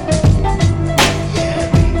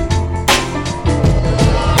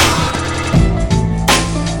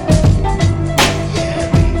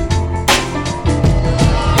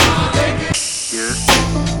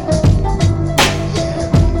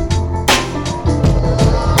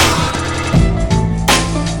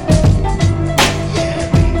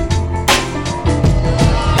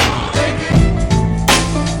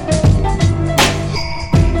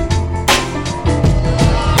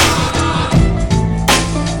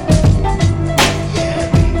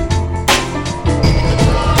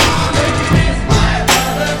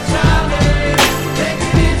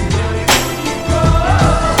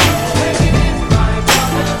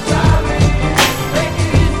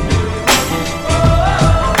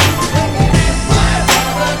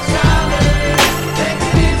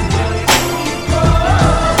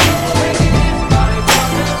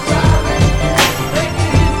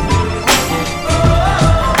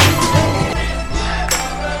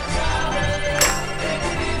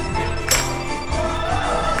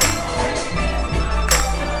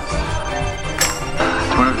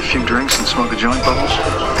 Want to have a few drinks and smoke a joint, Bubbles?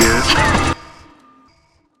 Yes.